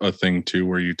have a thing too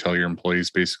where you tell your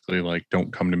employees basically like,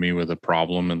 don't come to me with a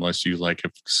problem unless you like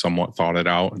have somewhat thought it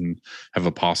out and have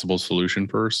a possible solution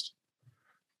first?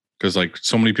 Because like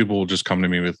so many people will just come to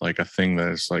me with like a thing that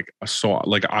is like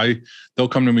they'll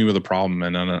come to me with a problem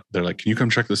and then they're like, can you come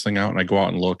check this thing out? And I go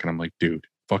out and look and I'm like, dude,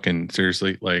 fucking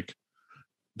seriously, like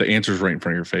the answer's right in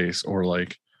front of your face, or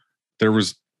like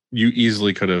you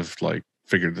easily could have like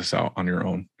figured this out on your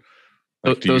own.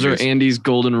 Like, those are Andy's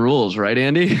golden rules, right,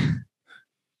 Andy?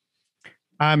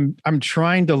 I'm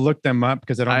trying to look them up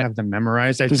because I don't have them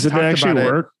memorized. Does it actually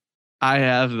work? I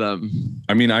have them.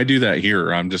 I mean, I do that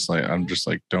here. I'm just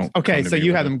like, don't. Okay, so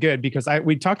you have them good because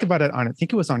we talked about it I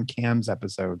think it was on Cam's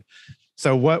episode.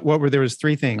 So what were there was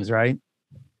 3 things, right?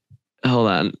 Hold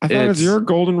on. I thought it's your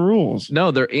golden rules.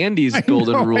 No, they're Andy's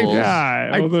golden rules.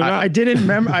 Yeah, I didn't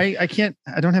remember. I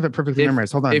don't have it perfectly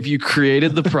memorized. Hold on. If you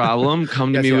created the problem,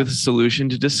 come to me with a solution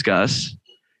to discuss.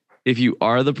 If you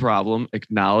are the problem,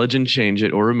 acknowledge and change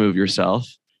it or remove yourself.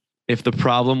 If the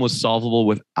problem was solvable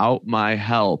without my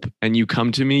help and you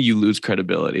come to me, you lose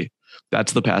credibility.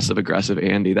 That's the passive aggressive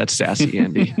Andy. That's sassy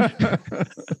Andy.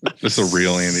 That's a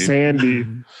real Andy. Sandy.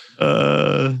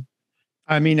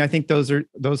 I mean, I think those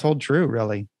hold true,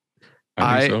 really.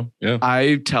 I think so. Yeah.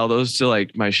 I tell those to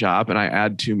like my shop and I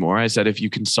add 2 more. I said, if you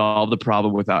can solve the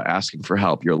problem without asking for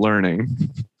help, you're learning.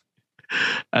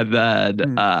 And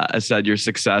then I said, your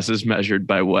success is measured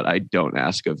by what I don't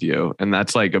ask of you. And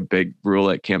that's like a big rule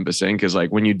at Campus Inc. is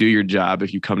like when you do your job,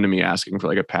 if you come to me asking for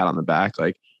like a pat on the back,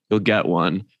 like you'll get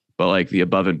one. But like the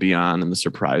above and beyond and the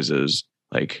surprises,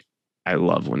 like I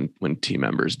love when team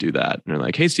members do that. And they're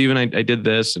like, hey, Steven, I did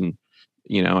this and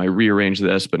I rearranged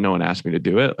this, but no one asked me to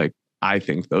do it. Like, I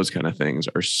think those kind of things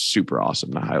are super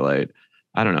awesome to highlight.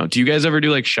 I don't know. Do you guys ever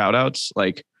do like shout outs?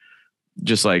 Like,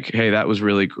 just like, hey, that was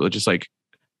really cool. Just like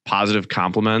positive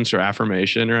compliments or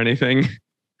affirmation or anything.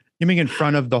 You mean in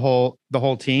front of the whole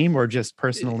team or just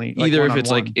personally? Like either if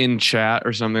it's like in chat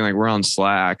or something, like we're on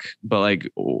Slack, but like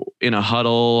in a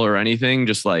huddle or anything,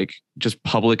 just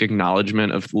public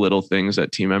acknowledgement of little things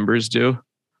that team members do.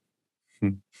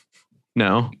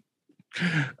 No.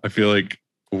 I feel like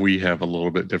we have a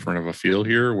little bit different of a feel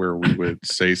here where we would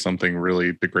say something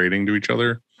really degrading to each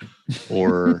other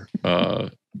or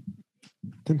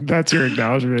that's your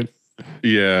acknowledgement.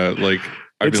 Yeah, like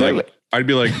I'd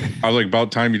be like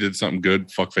about time you did something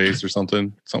good, fuck face or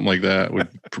something like that would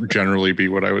generally be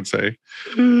what I would say.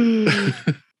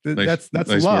 That's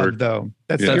nice love word. though.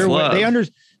 That's your love.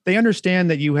 They understand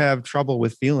that you have trouble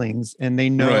with feelings and they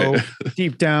know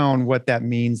deep down what that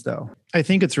means though. I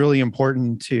think it's really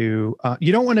important to,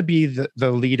 you don't want to be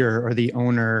the leader or the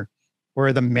owner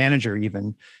or the manager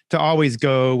even to always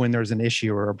go when there's an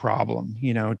issue or a problem,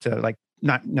 to like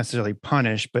not necessarily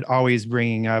punish, but always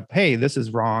bringing up, hey, this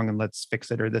is wrong and let's fix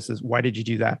it. Or why did you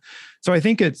do that? So I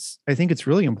think it's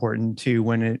really important to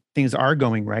when things are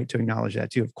going right to acknowledge that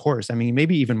too, of course. I mean,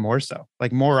 maybe even more so,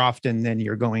 like more often than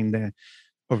you're going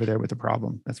over there with a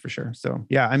problem. That's for sure. So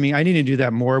yeah, I mean, I need to do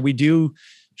that more. We do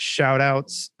shout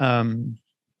outs,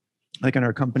 like in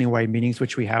our company-wide meetings,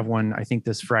 which we have one, I think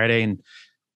this Friday. And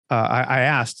I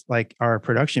asked like our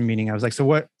production meeting, I was like, so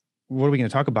what are we going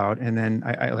to talk about? And then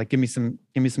I like, give me some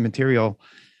material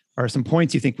or some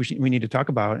points you think we need to talk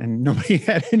about. And nobody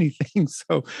had anything.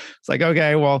 So it's like,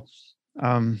 okay, well,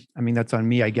 I mean, that's on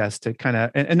me, I guess, to kind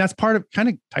of, and that's kind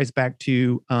of ties back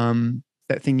to,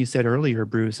 that thing you said earlier,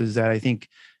 Bruce, is that I think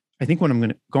what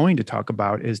I'm going to talk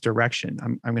about is direction.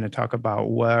 I'm going to talk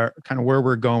about where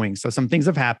we're going. So some things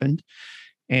have happened,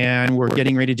 and we're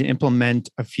getting ready to implement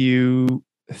a few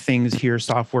things here,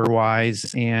 software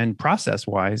wise and process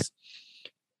wise.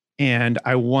 And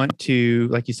I want to,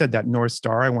 like you said, that North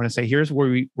Star. I want to say, here's where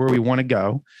we want to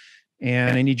go,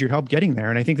 and I need your help getting there.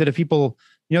 And I think that if people,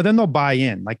 then they'll buy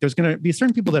in. Like there's going to be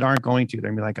certain people that aren't going to. They're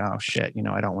going to be like, oh shit,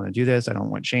 I don't want to do this. I don't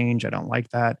want change. I don't like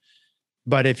that.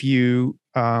 But if you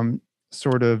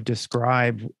sort of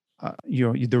describe,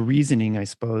 the reasoning, I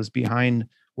suppose, behind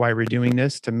why we're doing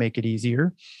this to make it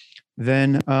easier,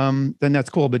 then that's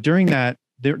cool. But during that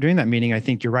meeting, I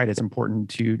think you're right. It's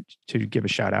important to give a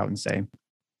shout out and say,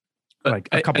 like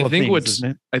a couple of things, isn't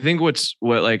it? I think what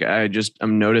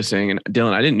I'm noticing, and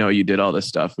Dylan, I didn't know you did all this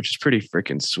stuff, which is pretty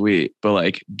freaking sweet. But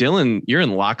like Dylan, you're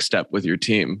in lockstep with your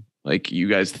team. Like you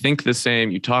guys think the same,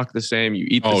 you talk the same, you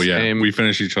eat the same. We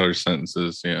finish each other's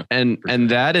sentences. Yeah. And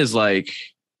that is like,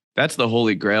 that's the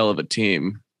holy grail of a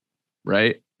team.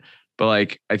 Right. But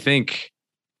like, I think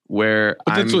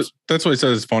that's what I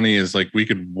said is funny is like we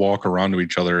could walk around to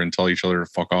each other and tell each other to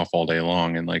fuck off all day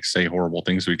long and like say horrible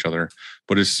things to each other.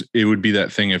 But it would be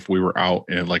that thing if we were out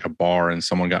in like a bar and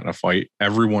someone got in a fight,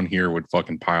 everyone here would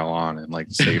fucking pile on and like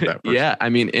save that person. Yeah. I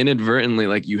mean, inadvertently,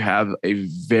 like you have a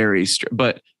very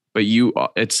but you,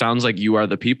 it sounds like you are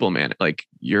the people man. Like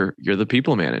you're the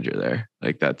people manager there.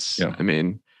 Like that's, yeah. I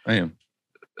mean, I am.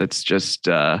 It's just,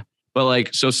 but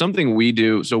like, so something we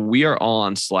do, so we are all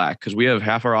on Slack because we have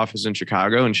half our office in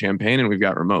Chicago and Champaign, and we've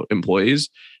got remote employees,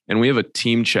 and we have a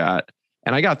team chat.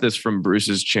 And I got this from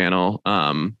Bruce's channel,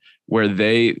 where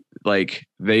they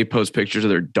post pictures of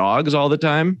their dogs all the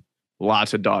time.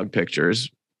 Lots of dog pictures.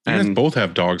 You guys both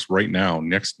have dogs right now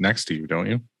next to you, don't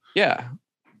you? Yeah.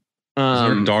 Is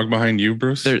there a dog behind you,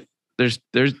 Bruce? There's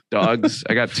dogs.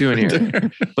 I got two in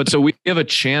here. But so we have a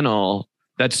channel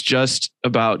that's just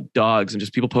about dogs and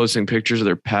just people posting pictures of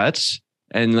their pets,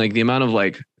 and like the amount of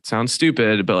like, it sounds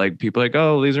stupid, but like people like,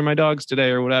 oh, these are my dogs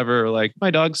today or whatever, or like my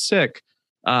dog's sick.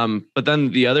 But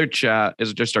then the other chat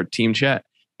is just our team chat,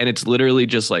 and it's literally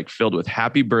just like filled with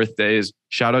happy birthdays,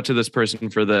 shout out to this person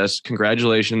for this,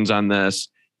 congratulations on this.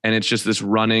 And it's just this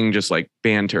running, just like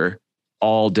banter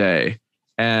all day.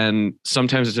 And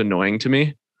sometimes it's annoying to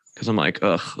me because I'm like,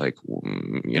 ugh, like,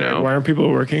 why aren't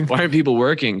people working? Why aren't people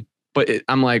working? But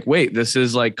I'm like, wait, this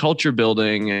is like culture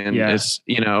building, and it's,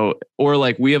 or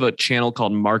like we have a channel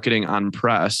called Marketing on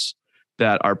Press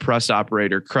that our press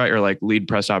operator, Craig, or like lead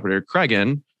press operator,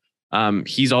 Craigin,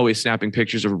 he's always snapping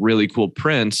pictures of really cool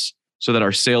prints so that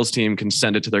our sales team can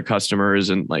send it to their customers,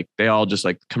 and like they all just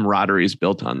like camaraderie is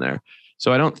built on there.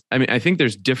 So I think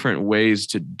there's different ways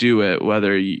to do it,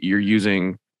 whether you're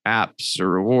using apps or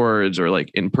rewards or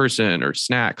like in person or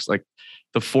snacks. Like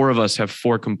the four of us have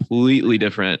four completely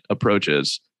different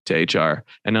approaches to HR,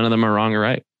 and none of them are wrong or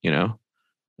right, So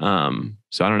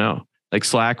I don't know, like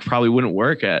Slack probably wouldn't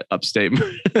work at Upstate.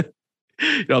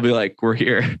 I'll be like, we're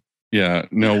here. Yeah,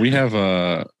 no, we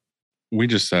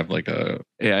just have like a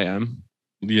AIM.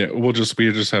 Yeah, we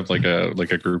just have like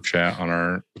a group chat on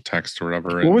our text or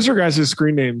whatever. What was your guys'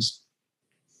 screen names?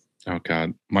 Oh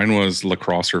God, mine was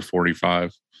Lacrosser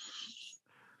 45.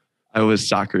 I was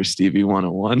Soccer Stevie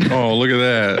 101. Oh, look at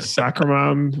that. Soccer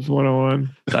Mom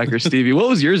 101. Soccer Stevie. What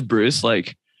was yours, Bruce?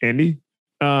 Like Andy?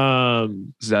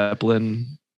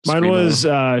 Zeppelin. Mine was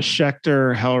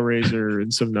Schecter, Hellraiser,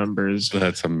 and some numbers.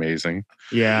 That's amazing.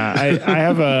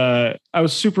 Yeah. I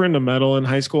was super into metal in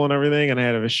high school and everything, and I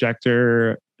had a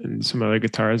Schecter and some other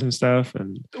guitars and stuff.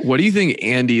 And what do you think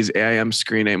Andy's AIM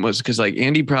screen name was? Because like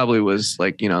Andy probably was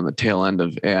like, on the tail end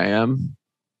of AIM.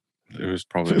 It was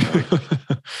probably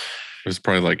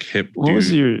like hip. What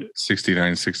was your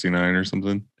 6969 or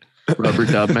something? Rubber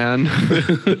Dub Man.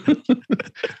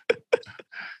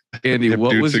 Andy, hip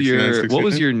what was your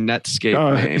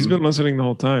Netscape name? He's been listening the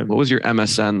whole time. What was your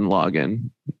MSN login?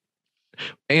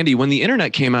 Andy, when the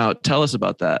internet came out, tell us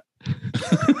about that.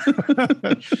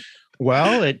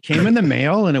 Well, it came in the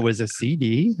mail and it was a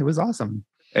CD. It was awesome.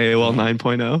 AOL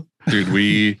 9.0.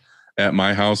 Dude, at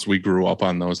my house, we grew up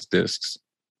on those discs.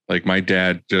 Like my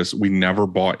dad we never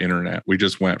bought internet. We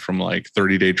just went from like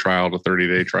 30-day trial to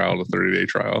 30-day trial to 30-day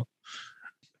trial.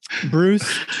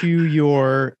 Bruce, to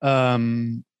your,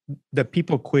 the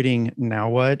people quitting now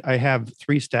what? I have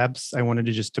 3 steps. I wanted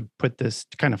to put this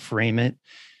to kind of frame it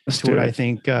to what I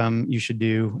think you should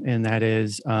do. And that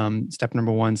is step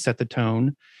number 1, set the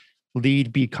tone.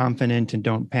 Lead, be confident, and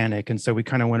don't panic. And so we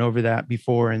kind of went over that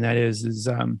before. And that is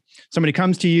somebody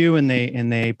comes to you and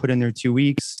they put in their 2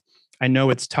 weeks. I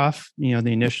know it's tough. The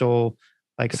initial,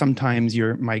 like sometimes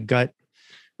my gut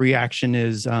reaction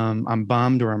is I'm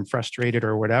bummed or I'm frustrated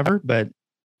or whatever. But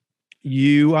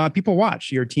people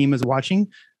watch. Your team is watching.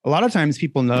 A lot of times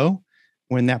people know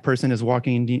when that person is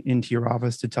walking into your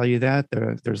office to tell you that.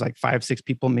 There's like 5, 6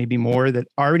 people, maybe more, that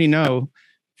already know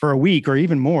for a week or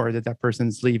even more that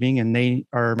person's leaving, and they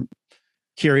are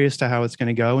curious to how it's going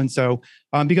to go. And so,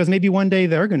 because maybe one day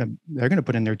they're going to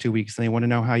put in their 2 weeks and they want to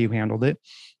know how you handled it.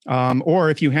 Or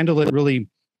if you handle it really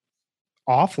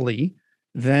awfully,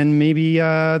 then maybe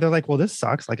they're like, well, this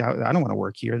sucks. Like, I don't want to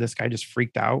work here. This guy just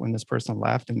freaked out when this person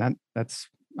left. And that's,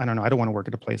 I don't know. I don't want to work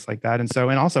at a place like that. And so,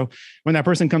 and also when that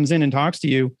person comes in and talks to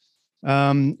you,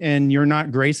 and you're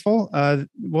not graceful,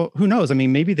 well, who knows? I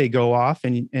mean, maybe they go off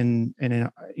and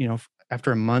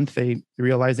after a month, they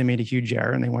realize they made a huge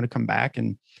error and they want to come back.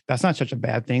 And that's not such a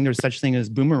bad thing. There's such thing as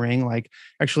boomerang, like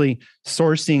actually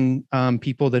sourcing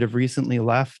people that have recently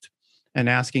left and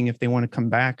asking if they want to come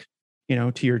back,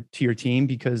 to your team,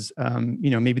 because,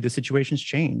 maybe the situation's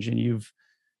changed and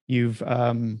you've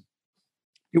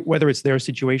whether it's their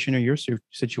situation or your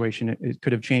situation, it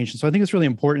could have changed. And so I think it's really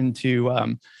important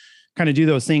to kind of do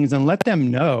those things and let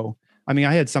them know. I mean,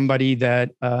 I had somebody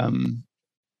that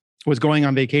was going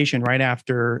on vacation right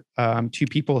after 2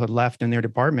 people had left in their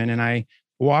department, and I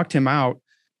walked him out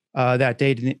that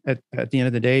day at the end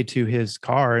of the day to his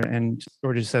car and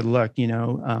sort of said, look,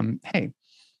 hey,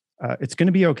 it's going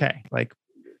to be okay. Like,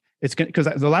 it's going, because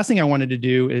the last thing I wanted to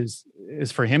do is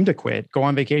for him to quit, go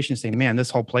on vacation and say, man, this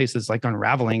whole place is like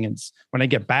unraveling. And when I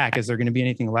get back, is there going to be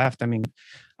anything left? I mean,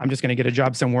 I'm just going to get a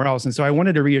job somewhere else. And so I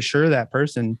wanted to reassure that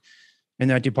person in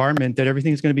that department that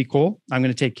everything's going to be cool. I'm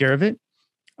going to take care of it.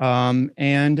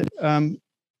 And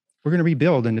we're going to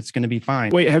rebuild and it's going to be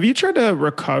fine. Wait, have you tried to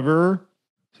recover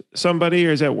somebody,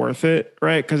 or is that worth it?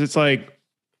 Right. Cause it's like,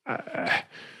 I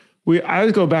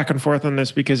always go back and forth on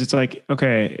this, because it's like,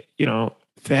 okay,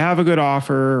 if they have a good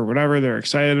offer or whatever, they're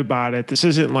excited about it. This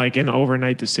isn't like an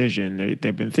overnight decision.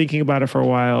 They've been thinking about it for a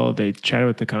while. They chatted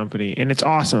with the company and it's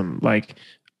awesome. Like,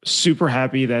 super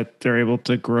happy that they're able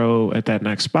to grow at that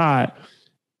next spot.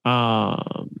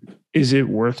 Is it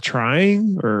worth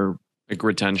trying, or like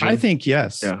retention? I think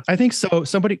yes. Yeah. I think so.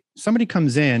 Somebody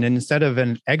comes in, and instead of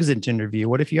an exit interview,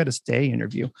 what if you had a stay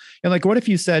interview? And like, what if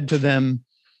you said to them,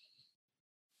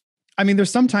 I mean,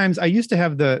 there's sometimes I used to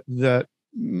have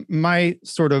my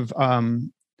sort of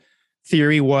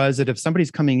theory was that if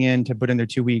somebody's coming in to put in their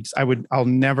 2 weeks, I'll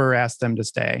never ask them to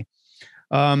stay.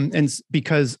 And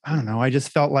because I don't know, I just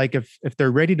felt like if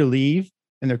they're ready to leave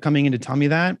and they're coming in to tell me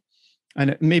that,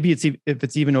 and maybe if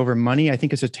it's even over money, I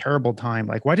think it's a terrible time.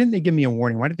 Like, why didn't they give me a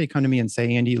warning? Why did they come to me and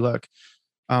say, Andy, look,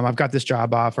 I've got this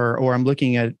job offer, or I'm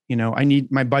looking at, I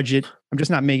need my budget. I'm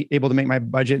just not able to make my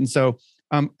budget. And so,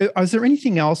 is there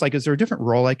anything else? Like, is there a different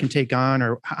role I can take on,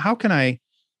 or how can I?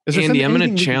 Andy, I'm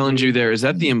going to challenge you there. Is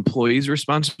that the employee's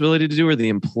responsibility to do, or the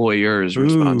employer's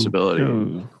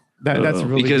responsibility? That's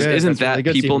really because good. Isn't that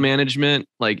really people management?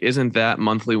 Like, isn't that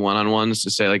monthly one-on-ones to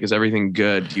say, like, is everything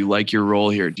good? Do you like your role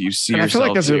here? Do you see yourself I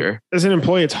feel like here? As an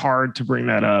employee, it's hard to bring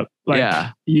that up. Like,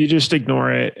 yeah, you just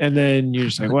ignore it, and then you're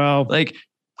just like, well, like,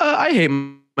 I hate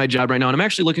my job right now, and I'm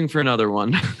actually looking for another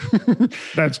one.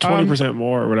 That's 20%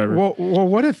 more or whatever. Well,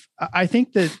 what if I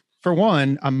think that for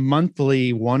one, a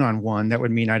monthly one-on-one, that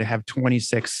would mean I'd have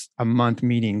 26 a month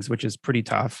meetings, which is pretty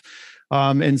tough.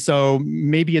 And so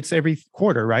maybe it's every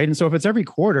quarter, right? And so if it's every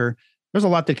quarter, there's a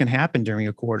lot that can happen during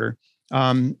a quarter.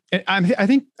 I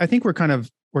think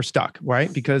we're stuck,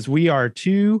 right? Because we are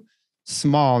too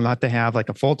small not to have like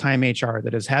a full-time HR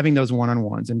that is having those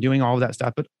one-on-ones and doing all of that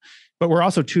stuff. But we're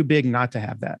also too big not to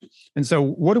have that. And so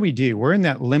what do? We're in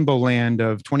that limbo land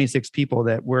of 26 people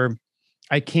that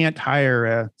I can't hire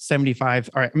a 75,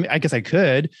 or I mean, I guess I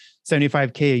could,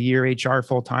 $75K a year HR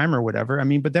full-time or whatever. I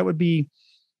mean, but that would be,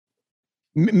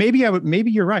 maybe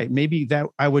you're right. Maybe that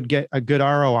I would get a good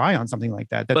ROI on something like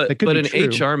that. That could be an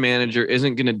true. HR manager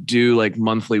isn't going to do like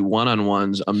monthly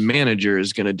one-on-ones. A manager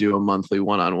is going to do a monthly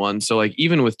one-on-one. So like,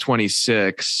 even with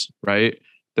 26, right,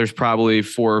 there's probably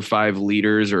 4 or 5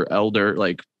 leaders or elder,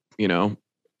 like,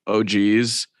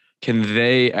 OGs. Can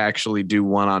they actually do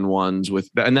one-on-ones with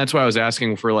that? And that's why I was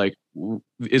asking for, like,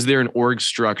 is there an org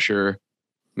structure?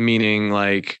 Meaning,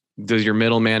 like, does your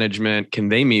middle management, can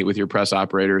they meet with your press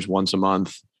operators once a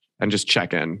month and just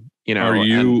check in? Are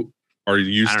you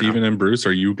Steven and Bruce?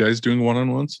 Are you guys doing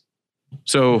one-on-ones?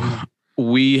 So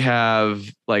we have,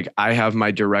 like, I have my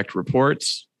direct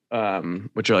reports,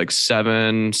 which are like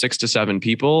 6 to 7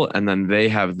 people, and then they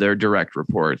have their direct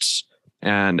reports.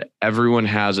 And everyone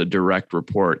has a direct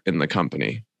report in the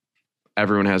company.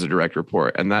 Everyone has a direct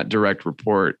report. And that direct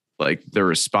report, like, they're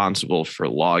responsible for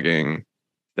logging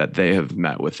that they have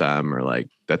met with them, or like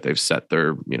that they've set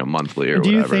their, monthly or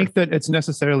Do whatever. you think that it's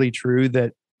necessarily true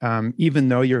that even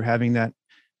though you're having that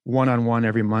one-on-one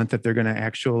every month, that they're going to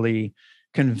actually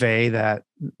convey that,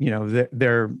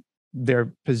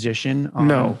 their position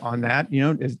on that,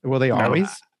 will they always?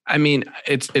 I mean,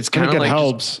 it's kind of like,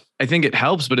 helps. I think it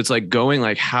helps, but it's like going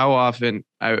like how often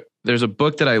there's a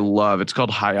book that I love. It's called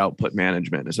High Output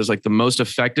Management. It says like the most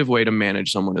effective way to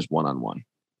manage someone is one-on-one.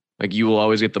 Like you will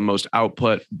always get the most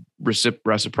output,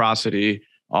 reciprocity,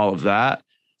 all of that.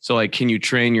 So like, can you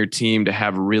train your team to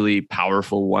have really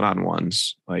powerful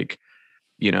one-on-ones? Like,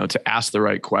 to ask the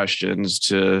right questions,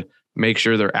 to make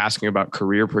sure they're asking about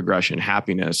career progression,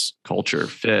 happiness, culture,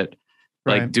 fit.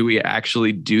 Like, Right. do we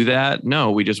actually do that? No,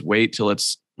 we just wait till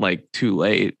it's like too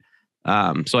late.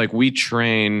 So like we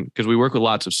train, because we work with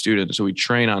lots of students. So we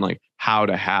train on like how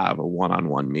to have a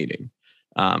one-on-one meeting.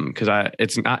 Because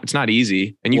it's not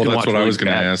easy. And you can that's watch what really I was going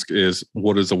to bad. ask is,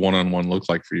 what does a one-on-one look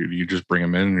like for you? Do you just bring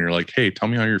them in and you're like, hey, tell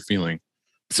me how you're feeling?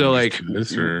 So like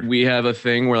This, or... we have a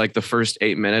thing where like the first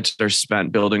 8 minutes are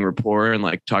spent building rapport and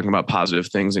like talking about positive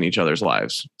things in each other's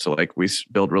lives. So like we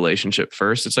build relationship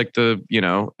first. It's like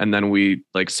and then we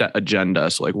like set agenda.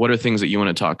 So like, what are things that you want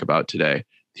to talk about today?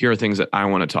 Here are things that I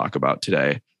want to talk about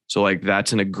today. So like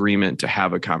that's an agreement to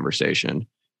have a conversation.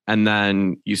 And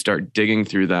then you start digging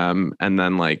through them. And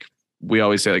then like we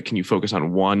always say, like, can you focus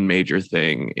on one major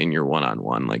thing in your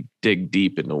one-on-one? Like dig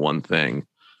deep into one thing.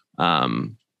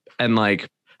 And like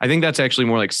I think that's actually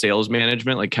more like sales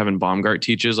management. Like Kevin Baumgart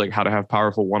teaches like how to have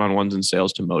powerful one-on-ones in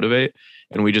sales to motivate.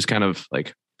 And we just kind of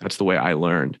like, that's the way I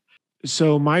learned.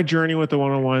 So my journey with the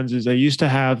one-on-ones is I used to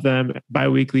have them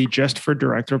biweekly just for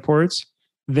direct reports.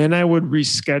 Then I would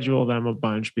reschedule them a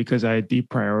bunch because I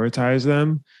deprioritize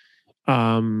them.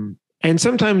 And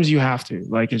sometimes you have to,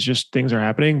 like, it's just things are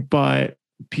happening, but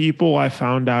people I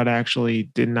found out actually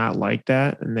did not like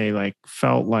that. And they like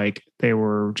felt like they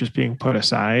were just being put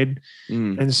aside.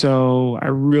 And so I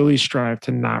really strive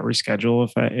to not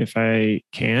reschedule if I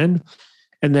can.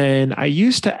 And then I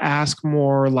used to ask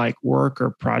more like work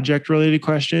or project related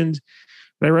questions.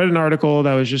 I read an article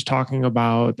that was just talking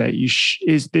about that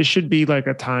this should be like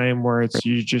a time where it's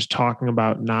you just talking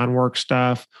about non-work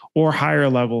stuff or higher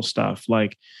level stuff.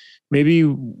 Like maybe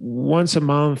once a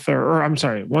month or I'm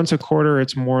sorry, once a quarter,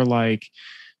 it's more like,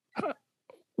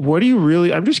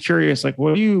 I'm just curious, like,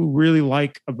 what do you really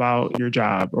like about your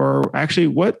job? Or actually,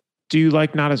 what do you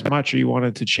like not as much or you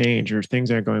wanted to change or things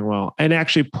aren't going well? And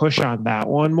actually push on that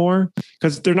one more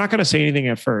because they're not going to say anything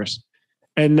at first.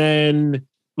 And then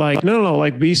like, no,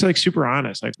 like be like super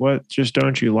honest. Like what just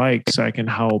don't you like so I can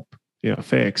help,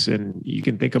 fix and you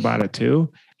can think about it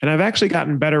too. And I've actually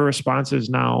gotten better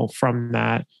responses now from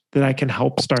that I can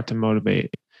help start to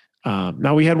motivate.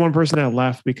 Now we had one person that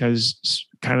left because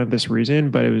kind of this reason,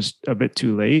 but it was a bit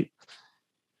too late.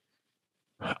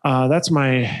 That's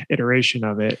my iteration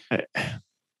of it.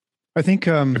 I think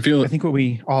what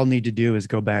we all need to do is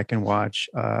go back and watch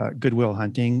Good Will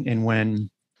Hunting, and when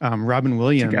Robin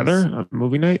Williams together a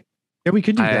movie night. Yeah, we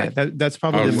could do that. That's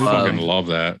probably I the would movie. fucking love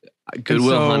that. Good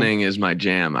Will Hunting is my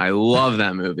jam. I love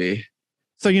that movie.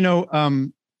 So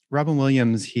Robin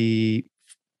Williams, he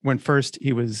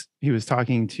was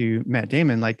talking to Matt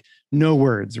Damon, like no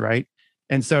words, right?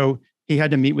 And so he had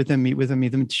to meet with him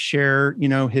to share,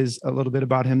 a little bit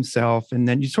about himself. And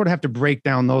then you sort of have to break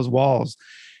down those walls.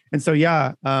 And so,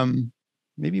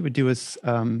 maybe it would do us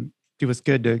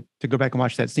good to go back and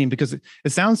watch that scene, because it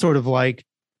sounds sort of like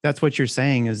that's what you're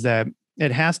saying, is that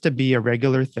it has to be a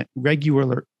regular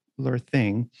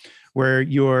thing where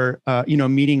you're,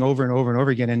 meeting over and over and over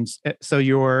again. And so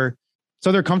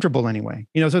they're comfortable anyway,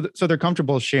 so they're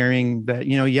comfortable sharing that,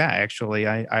 actually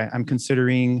I'm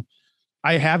considering,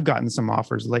 I have gotten some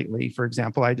offers lately. For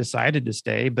example, I decided to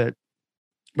stay, but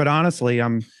honestly,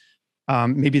 I'm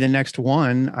maybe the next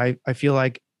one, I feel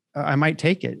like I might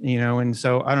take it, and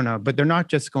so I don't know, but they're not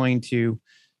just going to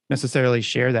necessarily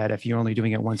share that if you're only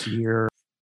doing it once a year.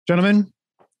 Gentlemen,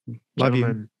 love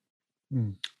you.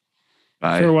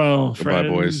 Bye. Farewell, Goodbye, friends.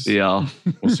 boys. See y'all.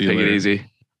 We'll see you Take later. it easy.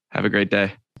 Have a great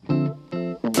day.